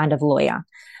a kind of lawyer.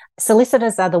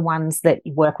 Solicitors are the ones that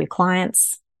work with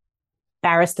clients.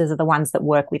 Barristers are the ones that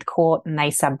work with court, and they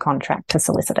subcontract to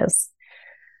solicitors.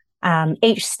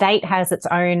 Each state has its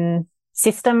own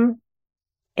system,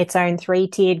 its own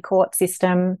 3-tiered court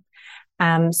system.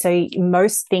 So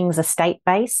most things are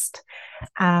state-based.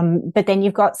 But then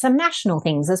you've got some national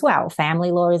things as well.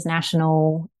 Family law is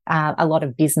national. A lot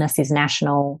of business is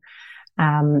national.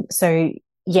 It's a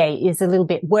little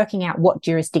bit working out what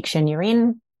jurisdiction you're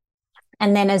in.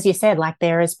 And then, as you said,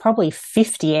 there is probably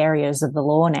 50 areas of the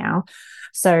law now.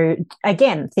 So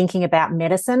again, thinking about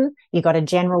medicine, you've got a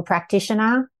general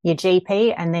practitioner, your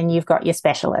GP, and then you've got your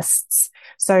specialists.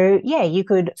 So you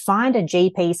could find a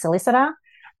GP solicitor,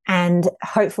 and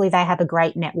hopefully they have a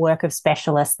great network of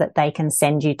specialists that they can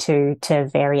send you to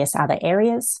various other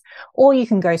areas, or you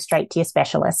can go straight to your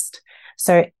specialist.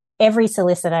 So every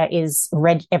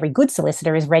every good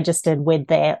solicitor is registered with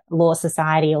their law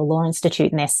society or law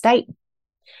institute in their state.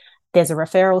 There's a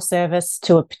referral service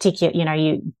to a particular,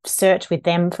 you search with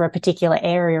them for a particular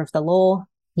area of the law.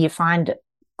 You find a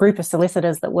group of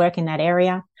solicitors that work in that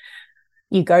area.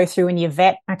 You go through and you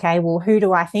vet, okay, well, who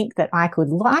do I think that I could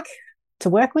like to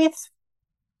work with?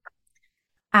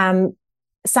 Some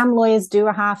lawyers do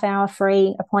a half-hour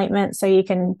free appointment, so you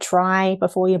can try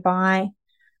before you buy.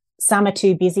 Some are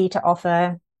too busy to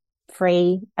offer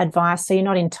free advice, so you're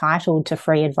not entitled to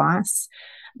free advice.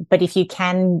 But if you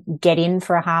can get in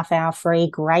for a half-hour free,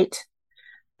 great.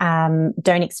 Don't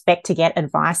expect to get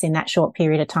advice in that short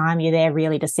period of time. You're there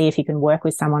really to see if you can work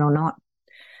with someone or not.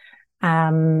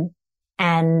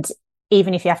 And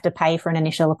even if you have to pay for an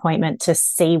initial appointment to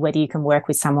see whether you can work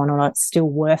with someone or not, it's still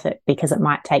worth it because it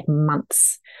might take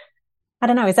months. I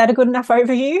don't know. Is that a good enough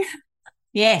overview?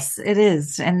 Yes, it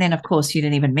is. And then, of course, you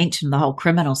didn't even mention the whole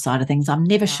criminal side of things. I'm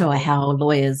never sure how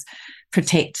lawyers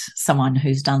protect someone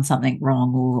who's done something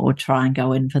wrong or try and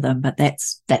go in for them. But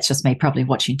that's just me probably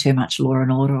watching too much Law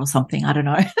and Order or something. I don't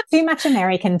know. Too much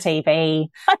American TV.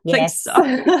 Yes.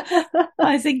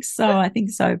 I think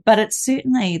so. But it's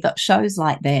certainly that shows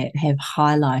like that have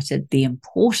highlighted the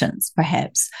importance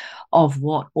perhaps of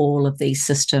what all of these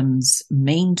systems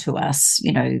mean to us,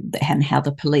 and how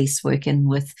the police work in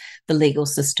with the legal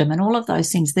system and all of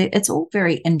those things. It's all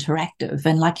very interactive.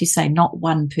 And like you say, not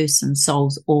one person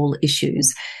solves all issues.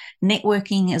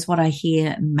 Networking is what I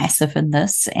hear massive in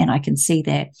this, and I can see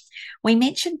that. We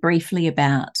mentioned briefly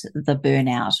about the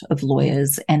burnout of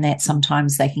lawyers and that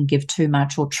sometimes they can give too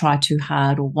much or try too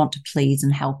hard or want to please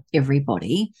and help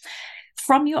everybody.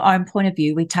 From your own point of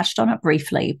view, we touched on it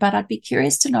briefly, but I'd be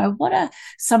curious to know, what are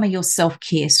some of your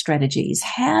self-care strategies?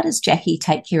 How does Jacqui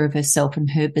take care of herself in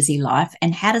her busy life,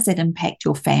 and how does that impact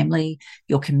your family,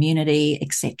 your community,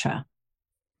 etc.?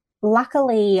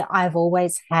 Luckily, I've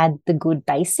always had the good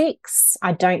basics.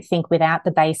 I don't think without the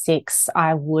basics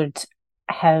I would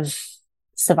have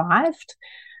survived.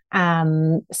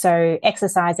 So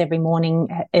exercise every morning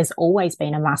has always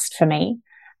been a must for me.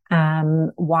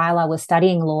 While I was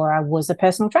studying law, I was a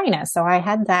personal trainer, so I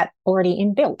had that already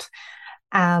inbuilt.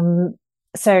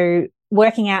 So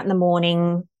working out in the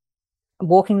morning,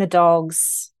 walking the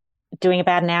dogs, doing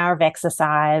about an hour of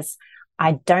exercise.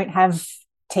 I don't have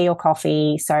tea or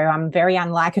coffee, so I'm very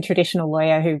unlike a traditional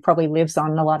lawyer who probably lives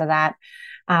on a lot of that.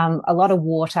 A lot of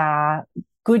water,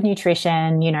 good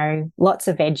nutrition, lots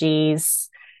of veggies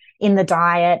in the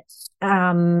diet.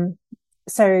 And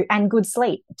good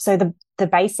sleep. So the the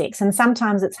basics. And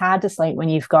sometimes it's hard to sleep when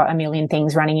you've got a million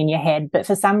things running in your head. But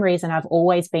for some reason, I've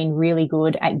always been really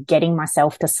good at getting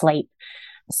myself to sleep.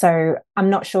 So I'm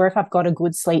not sure if I've got a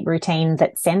good sleep routine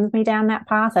that sends me down that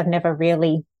path. I've never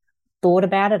really thought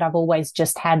about it. I've always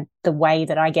just had the way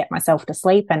that I get myself to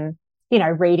sleep, and,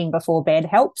 reading before bed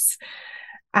helps.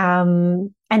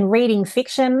 And reading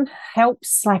fiction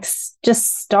helps, like,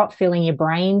 just stop filling your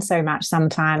brain so much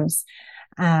sometimes.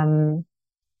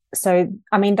 So,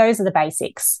 I mean, those are the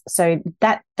basics. So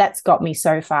that's got me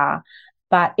so far,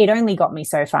 but it only got me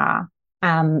so far.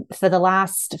 For the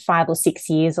last 5 or 6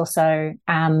 years or so,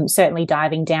 certainly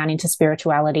diving down into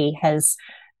spirituality has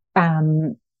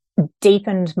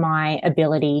deepened my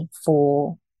ability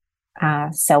for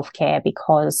self-care,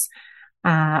 because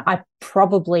I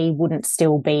probably wouldn't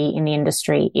still be in the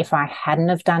industry if I hadn't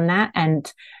have done that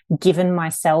and given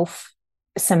myself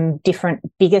some different,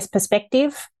 bigger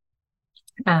perspective.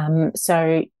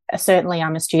 So certainly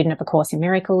I'm a student of A Course in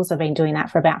Miracles. I've been doing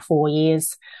that for about 4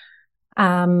 years.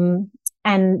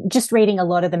 And just reading a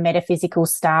lot of the metaphysical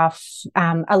stuff.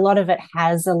 A lot of it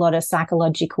has a lot of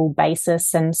psychological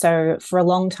basis. And so for a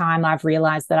long time, I've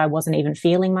realized that I wasn't even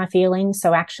feeling my feelings.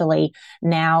 So actually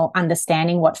now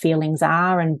understanding what feelings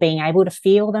are and being able to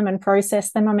feel them and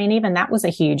process them. I mean, even that was a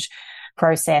huge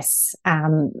process,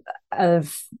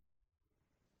 of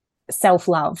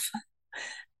self-love,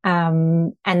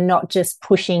 and not just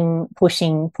pushing.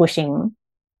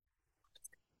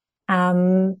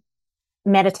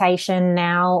 Meditation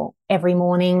now every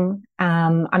morning.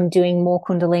 I'm doing more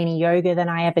Kundalini yoga than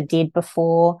I ever did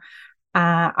before.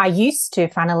 I used to,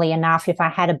 funnily enough, if I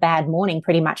had a bad morning,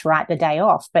 pretty much write the day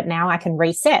off, but now I can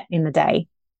reset in the day.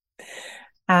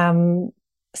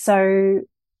 So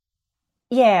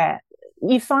yeah,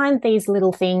 you find these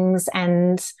little things,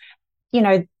 and,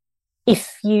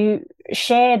 if you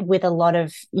shared with a lot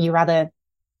of your other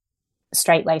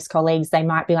straight-laced colleagues, they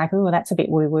might be like, oh, that's a bit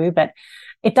woo-woo, but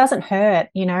it doesn't hurt,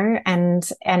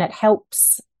 and it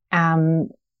helps.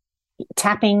 Tapping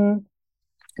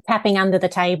under the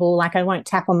table. Like, I won't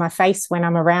tap on my face when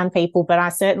I'm around people, but I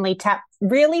certainly tap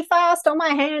really fast on my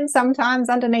hands sometimes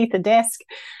underneath the desk.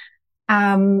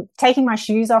 Taking my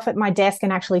shoes off at my desk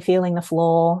and actually feeling the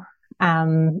floor.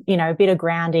 A bit of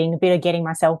grounding, a bit of getting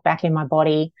myself back in my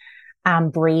body.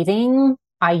 Breathing.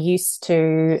 I used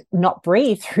to not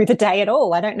breathe through the day at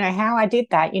all. I don't know how I did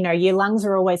that. Your lungs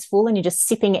are always full and you're just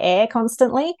sipping air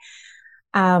constantly.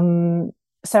 So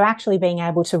actually being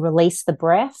able to release the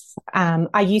breath.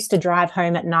 I used to drive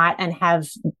home at night and have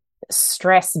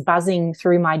stress buzzing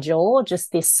through my jaw,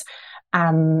 just this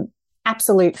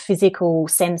absolute physical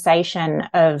sensation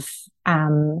of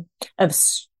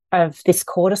this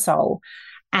cortisol.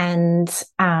 And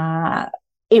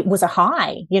it was a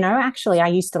high, actually I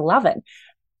used to love it.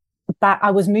 But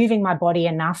I was moving my body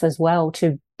enough as well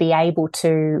to be able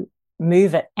to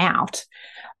move it out.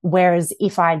 Whereas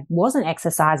if I wasn't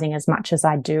exercising as much as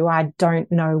I do, I don't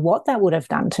know what that would have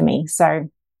done to me. So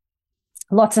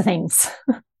lots of things.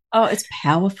 Oh, it's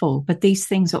powerful. But these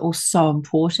things are all so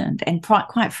important. And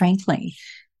quite frankly,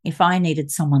 if I needed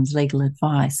someone's legal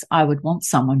advice, I would want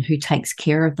someone who takes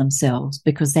care of themselves,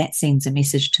 because that sends a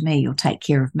message to me, you'll take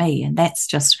care of me. And that's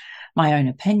just my own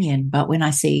opinion. But when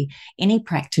I see any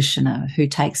practitioner who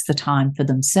takes the time for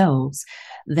themselves,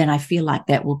 then I feel like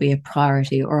that will be a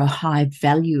priority or a high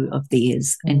value of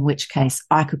theirs, in which case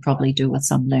I could probably do with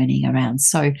some learning around.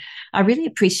 So I really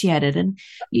appreciate it. And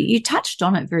you touched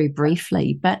on it very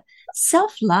briefly, but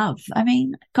self-love, I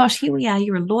mean, gosh, here we are,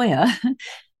 you're a lawyer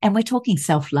and we're talking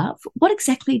self-love. What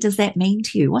exactly does that mean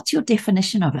to you? What's your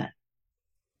definition of it?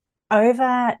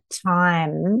 Over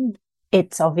time,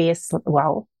 it's obvious,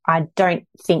 well, I don't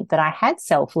think that I had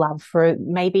self-love for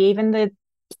maybe even the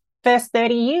first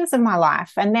 30 years of my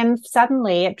life. And then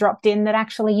suddenly it dropped in that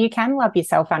actually you can love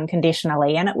yourself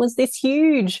unconditionally. And it was this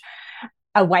huge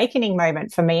awakening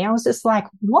moment for me. I was just like,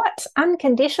 what?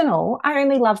 Unconditional? I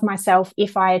only love myself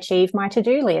if I achieve my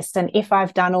to-do list and if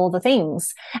I've done all the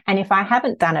things. And if I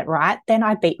haven't done it right, then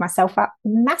I beat myself up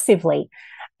massively.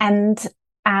 And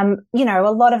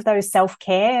a lot of those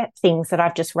self-care things that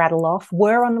I've just rattled off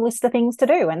were on the list of things to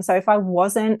do. And so if I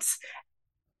wasn't,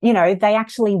 they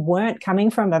actually weren't coming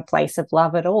from a place of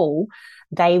love at all.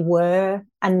 They were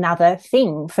another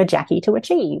thing for Jacqui to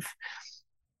achieve.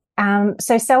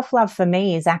 So self-love for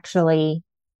me is actually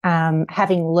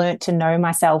having learnt to know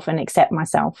myself and accept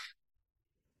myself.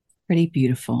 Pretty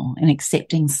beautiful. And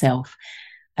accepting self.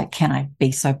 Can I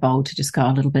be so bold to just go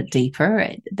a little bit deeper?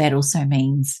 That also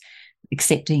means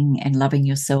accepting and loving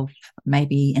yourself,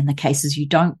 maybe in the cases you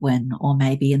don't win, or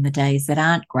maybe in the days that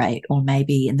aren't great, or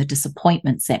maybe in the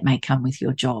disappointments that may come with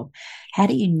your job. How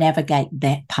do you navigate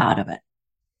that part of it?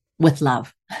 With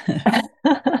love.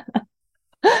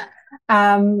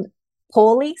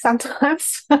 Poorly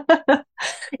sometimes.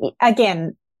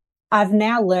 Again, I've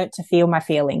now learnt to feel my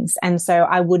feelings. And so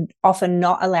I would often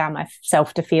not allow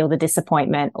myself to feel the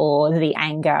disappointment or the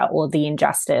anger or the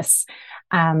injustice.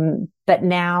 But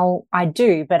now I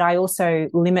do, but I also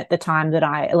limit the time that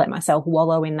I let myself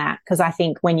wallow in that. Because I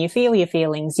think when you feel your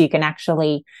feelings, you can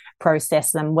actually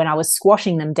process them. When I was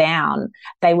squashing them down,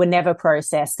 they were never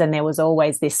processed. And there was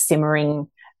always this simmering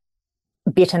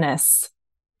bitterness,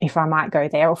 if I might go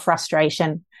there, or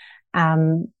frustration.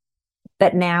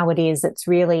 But now it's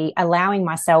really allowing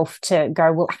myself to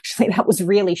go, well, actually, that was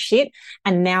really shit.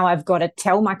 And now I've got to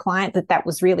tell my client that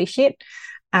was really shit.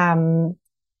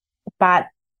 But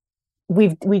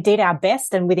we did our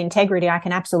best, and with integrity, I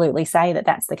can absolutely say that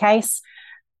that's the case.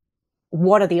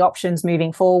 What are the options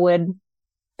moving forward?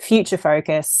 Future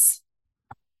focus.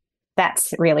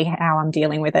 That's really how I'm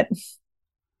dealing with it.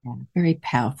 Yeah, very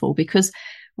powerful, because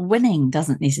losing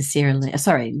doesn't necessarily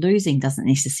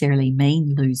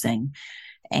mean losing.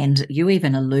 And you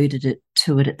even alluded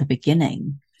to it at the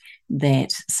beginning,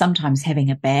 that sometimes having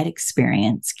a bad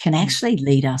experience can actually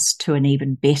lead us to an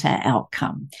even better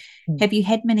outcome. Have you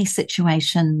had many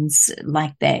situations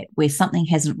like that where something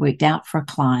hasn't worked out for a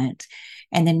client,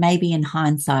 and then maybe in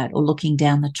hindsight or looking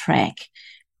down the track,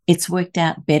 it's worked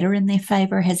out better in their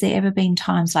favor? Has there ever been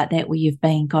times like that where you've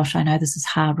been, gosh, I know this is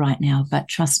hard right now, but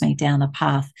trust me, down the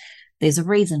path, there's a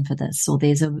reason for this, or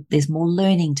there's more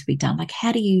learning to be done? Like,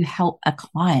 how do you help a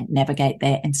client navigate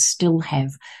that and still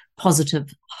have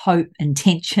positive hope,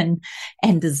 intention,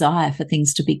 and desire for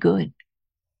things to be good?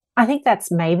 I think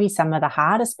that's maybe some of the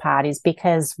hardest part, is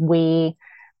because we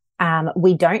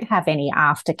don't have any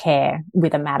aftercare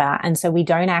with a matter. And so we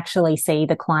don't actually see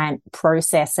the client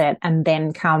process it and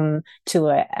then come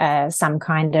to some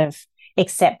kind of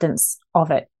acceptance of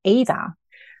it either.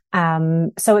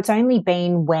 So it's only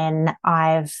been when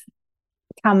I've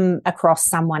come across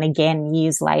someone again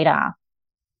years later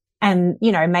and,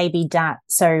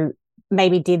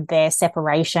 maybe did their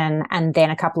separation, and then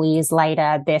a couple of years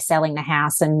later, they're selling the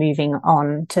house and moving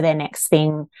on to their next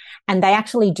thing. And they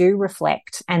actually do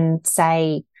reflect and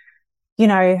say,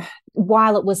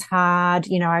 while it was hard,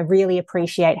 I really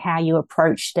appreciate how you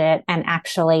approached it. And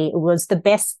actually it was the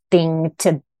best thing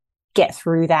to get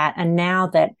through that. And now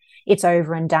that it's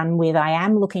over and done with, I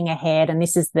am looking ahead, and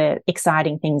this is the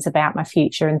exciting things about my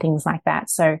future and things like that.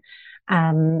 So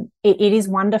it is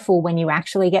wonderful when you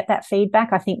actually get that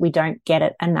feedback. I think we don't get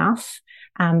it enough,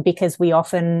 because we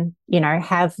often,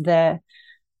 have the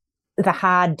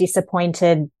hard,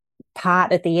 disappointed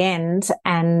part at the end,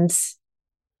 and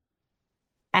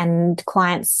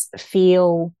clients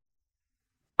feel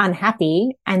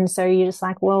unhappy. And so you're just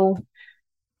like, well,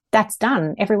 that's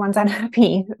done. Everyone's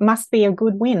unhappy. It must be a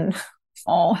good win.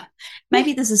 Oh,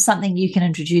 maybe this is something you can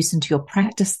introduce into your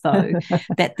practice, though,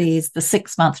 that there's the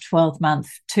 6-month, 12-month,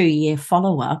 2-year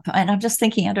follow-up. And I'm just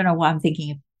thinking, I don't know why I'm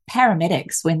thinking of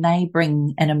paramedics. When they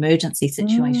bring an emergency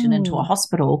situation into a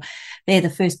hospital, they're the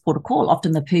first port of call.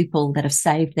 Often the people that have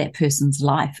saved that person's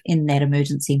life in that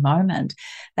emergency moment,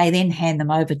 they then hand them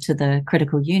over to the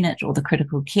critical unit or the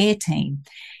critical care team.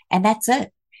 And that's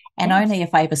it. And only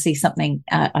if I ever see something,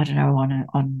 I don't know,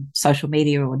 on social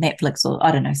media or Netflix or I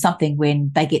don't know, something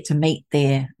when they get to meet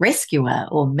their rescuer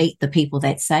or meet the people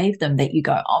that saved them, that you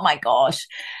go, oh my gosh,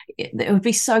 it would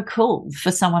be so cool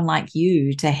for someone like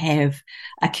you to have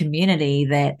a community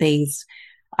that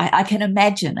I can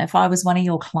imagine if I was one of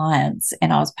your clients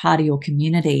and I was part of your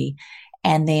community,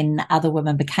 and then other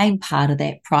women became part of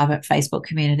that private Facebook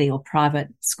community or private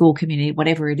school community,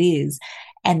 whatever it is.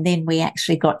 And then we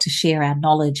actually got to share our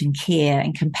knowledge and care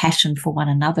and compassion for one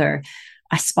another.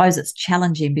 I suppose it's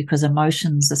challenging because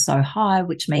emotions are so high,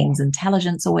 which means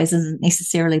intelligence always isn't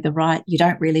necessarily you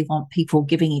don't really want people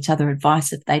giving each other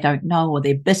advice if they don't know, or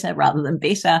they're bitter rather than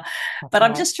better. But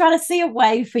I'm just trying to see a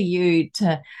way for you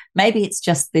to, maybe it's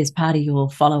just there's part of your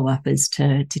follow-up is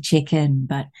to check in,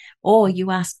 or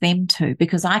you ask them to,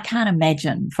 because I can't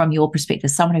imagine from your perspective,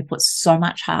 someone who puts so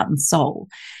much heart and soul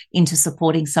into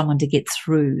supporting someone to get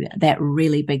through that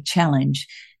really big challenge,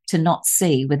 to not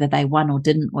see whether they won or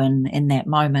didn't win in that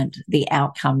moment, the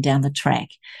outcome down the track.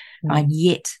 I'm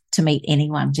yet to meet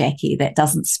anyone, Jacqui, that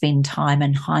doesn't spend time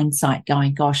in hindsight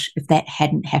going, gosh, if that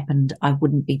hadn't happened, I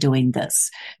wouldn't be doing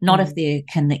this. Not if they're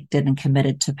connected and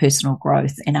committed to personal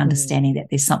growth and understanding that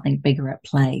there's something bigger at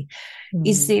play.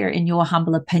 Is there, in your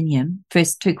humble opinion,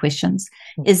 first 2 questions,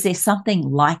 is there something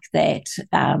like that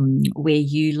where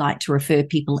you like to refer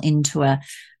people into a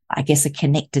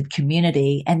connected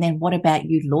community? And then what about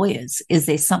you lawyers? Is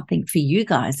there something for you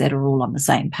guys that are all on the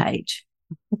same page?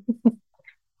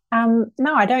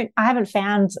 No, I don't. I haven't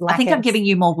found I think I'm giving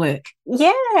you more work.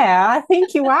 Yeah, I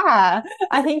think you are.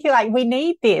 I think you're like, we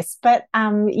need this. But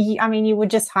you were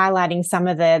just highlighting some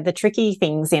of the tricky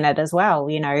things in it as well.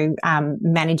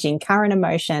 Managing current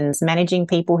emotions, managing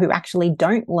people who actually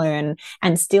don't learn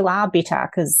and still are bitter.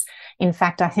 Because in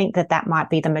fact, I think that might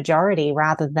be the majority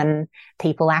rather than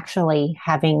people actually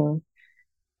having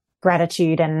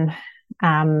gratitude and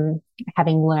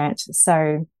having learnt.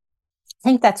 So I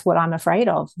think that's what I'm afraid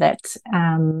of, that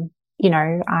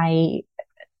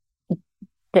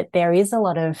that there is a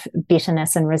lot of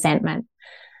bitterness and resentment.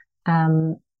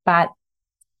 But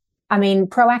I mean,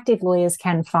 proactive lawyers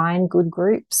can find good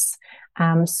groups,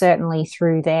 certainly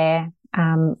through their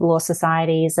law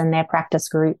societies and their practice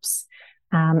groups.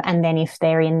 And then if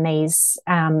they're in these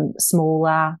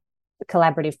smaller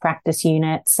collaborative practice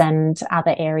units and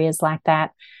other areas like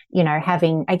that,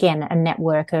 having, again, a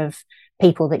network of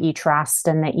people that you trust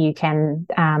and that you can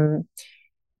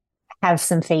have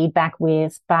some feedback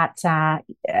with. But,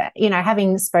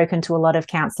 having spoken to a lot of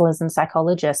counsellors and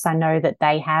psychologists, I know that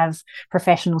they have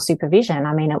professional supervision.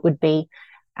 I mean, it would be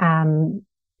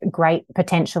great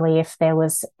potentially if there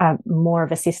was more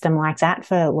of a system like that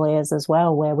for lawyers as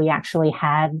well, where we actually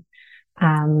had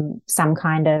some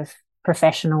kind of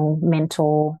professional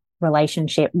mentor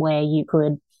relationship where you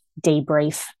could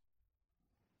debrief.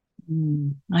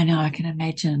 I know, I can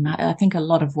imagine. I think a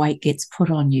lot of weight gets put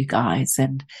on you guys,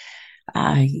 and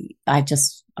I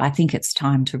think it's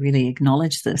time to really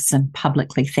acknowledge this and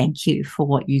publicly thank you for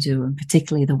what you do, and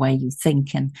particularly the way you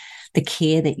think and the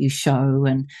care that you show.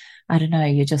 And I don't know,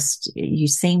 you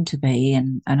seem to be,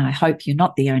 and I hope you're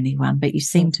not the only one, but you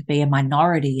seem to be a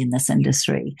minority in this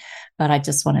industry. But I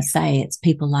just want to say it's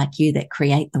people like you that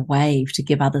create the wave to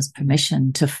give others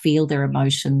permission to feel their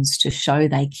emotions, to show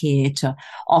they care, to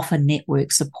offer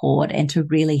network support, and to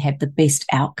really have the best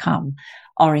outcome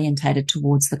orientated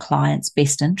towards the client's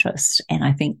best interest. And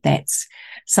I think that's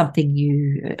something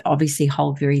you obviously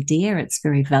hold very dear. It's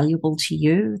very valuable to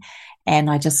you. And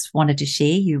I just wanted to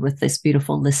share you with this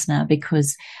beautiful listener,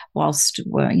 because whilst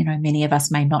many of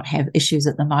us may not have issues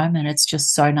at the moment, it's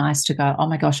just so nice to go, oh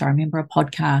my gosh, I remember a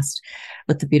podcast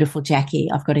with the beautiful Jacqui.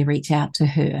 I've got to reach out to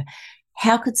her.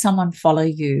 How could someone follow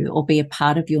you or be a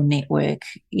part of your network,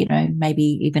 maybe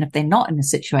even if they're not in a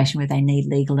situation where they need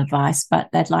legal advice, but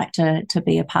they'd like to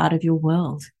be a part of your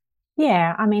world?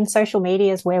 Yeah, I mean, social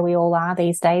media is where we all are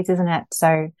these days, isn't it?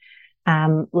 So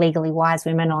Legally Wise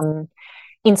Women on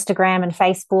Instagram and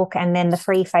Facebook, and then the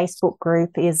free Facebook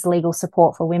group is Legal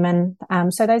Support for Women.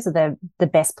 So those are the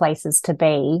best places to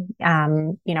be.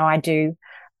 I do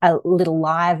a little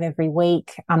live every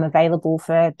week. I'm available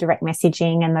for direct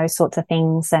messaging and those sorts of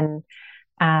things. And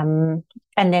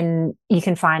then you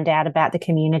can find out about the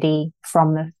community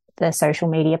from the social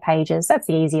media pages. That's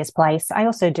the easiest place. I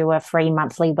also do a free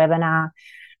monthly webinar.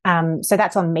 So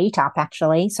that's on Meetup,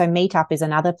 actually. So Meetup is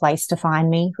another place to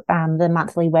find me. The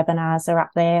monthly webinars are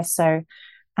up there. So,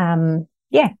 come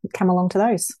along to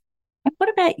those. And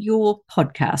what about your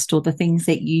podcast or the things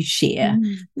that you share?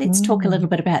 Let's talk a little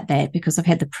bit about that, because I've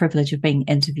had the privilege of being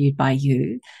interviewed by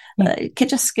you. Could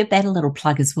just give that a little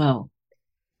plug as well.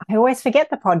 I always forget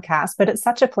the podcast, but it's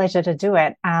such a pleasure to do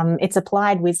it. It's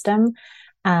Applied Wisdom,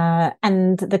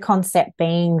 and the concept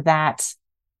being that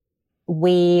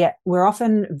we're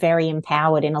often very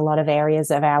empowered in a lot of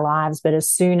areas of our lives, but as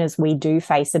soon as we do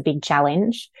face a big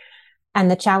challenge,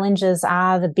 and the challenges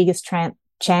are the biggest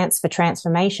chance for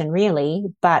transformation, really.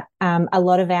 But a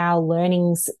lot of our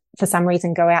learnings, for some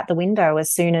reason, go out the window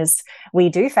as soon as we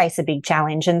do face a big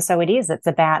challenge. And so it's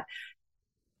about,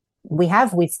 we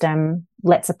have wisdom,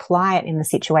 let's apply it in the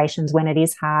situations when it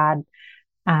is hard,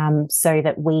 so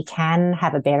that we can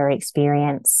have a better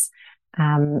experience.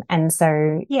 I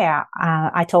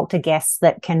talk to guests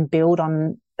that can build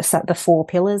on the 4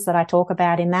 pillars that I talk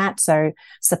about in that. So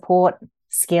support,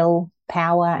 skill,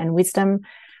 power, and wisdom.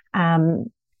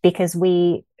 Because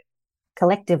we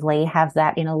collectively have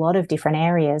that in a lot of different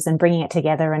areas, and bringing it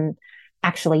together and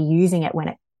actually using it when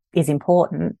it is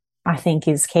important, I think,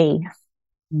 is key.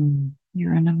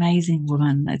 You're an amazing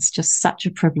woman. It's just such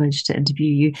a privilege to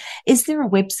interview you. Is there a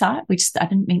website? I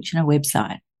didn't mention a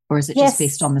website, or is it just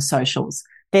best on the socials?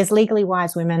 There's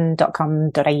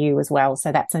legallywisewomen.com.au as well.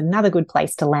 So that's another good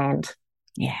place to land.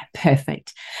 Yeah,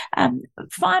 perfect.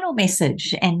 Final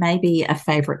message, and maybe a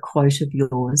favourite quote of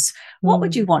yours. What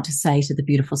would you want to say to the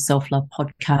Beautiful Self-Love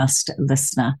podcast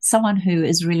listener? Someone who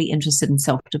is really interested in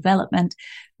self-development,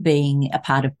 being a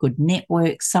part of good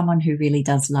networks, someone who really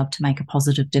does love to make a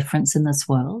positive difference in this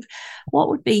world. What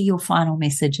would be your final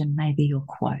message and maybe your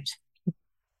quote?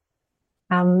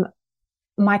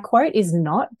 My quote is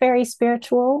not very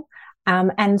spiritual.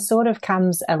 and sort of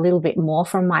comes a little bit more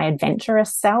from my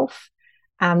adventurous self,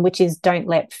 which is don't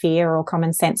let fear or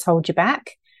common sense hold you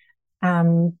back.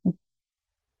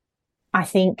 I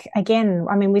think, again,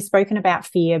 I mean, we've spoken about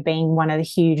fear being one of the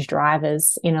huge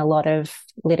drivers in a lot of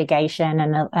litigation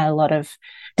and a lot of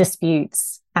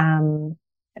disputes.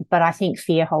 But I think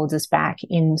fear holds us back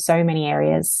in so many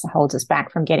areas, holds us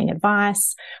back from getting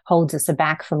advice, holds us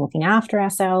back from looking after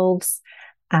ourselves.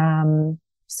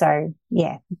 So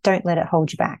yeah, don't let it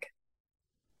hold you back.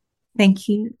 Thank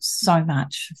you so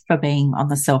much for being on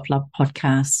the Self-Love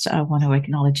podcast. I want to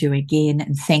acknowledge you again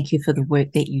and thank you for the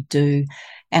work that you do.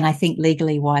 And I think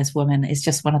Legally Wise Women is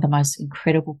just one of the most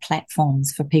incredible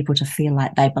platforms for people to feel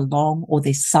like they belong or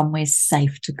there's somewhere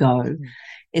safe to go,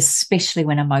 especially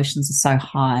when emotions are so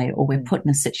high or we're put in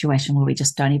a situation where we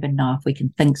just don't even know if we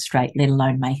can think straight, let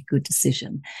alone make a good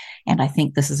decision. And I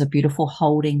think this is a beautiful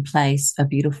holding place, a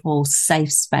beautiful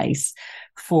safe space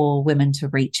for women to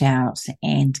reach out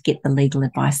and get the legal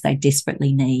advice they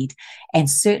desperately need, and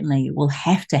certainly will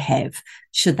have to have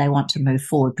should they want to move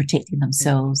forward, protecting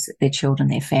themselves, their children,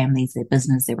 their families, their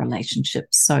business, their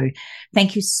relationships. So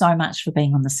thank you so much for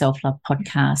being on the Self-Love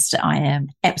podcast. I am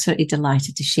absolutely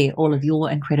delighted to share all of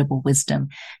your incredible wisdom,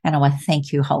 and I want to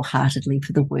thank you wholeheartedly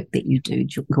for the work that you do,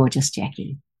 gorgeous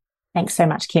Jacqui. Thanks so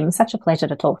much, Kim. Such a pleasure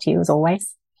to talk to you as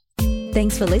always.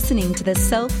 Thanks for listening to the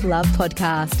Self-Love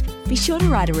podcast. Be sure to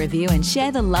write a review and share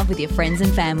the love with your friends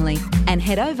and family. And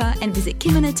head over and visit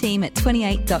Kim and her team at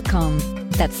 28.com.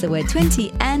 That's the word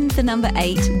 20 and the number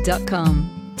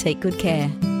 8.com. Take good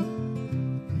care.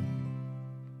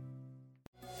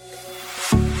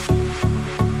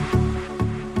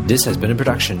 This has been a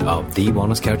production of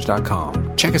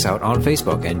TheWellnessCouch.com. Check us out on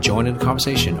Facebook and join in the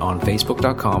conversation on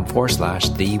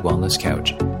Facebook.com/The Wellness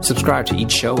Couch. Subscribe to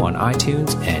each show on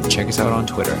iTunes and check us out on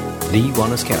Twitter. The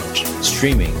Wellness Couch,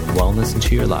 streaming wellness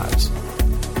into your lives.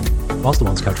 Whilst the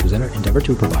Wellness Couch presenter endeavor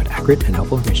to provide accurate and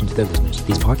helpful information to their listeners,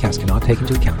 these podcasts cannot take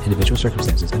into account individual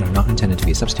circumstances and are not intended to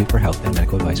be a substitute for health and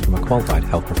medical advice from a qualified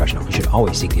health professional. You should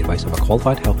always seek the advice of a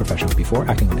qualified health professional before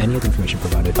acting on any of the information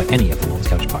provided by any of the Wellness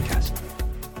Couch podcasts.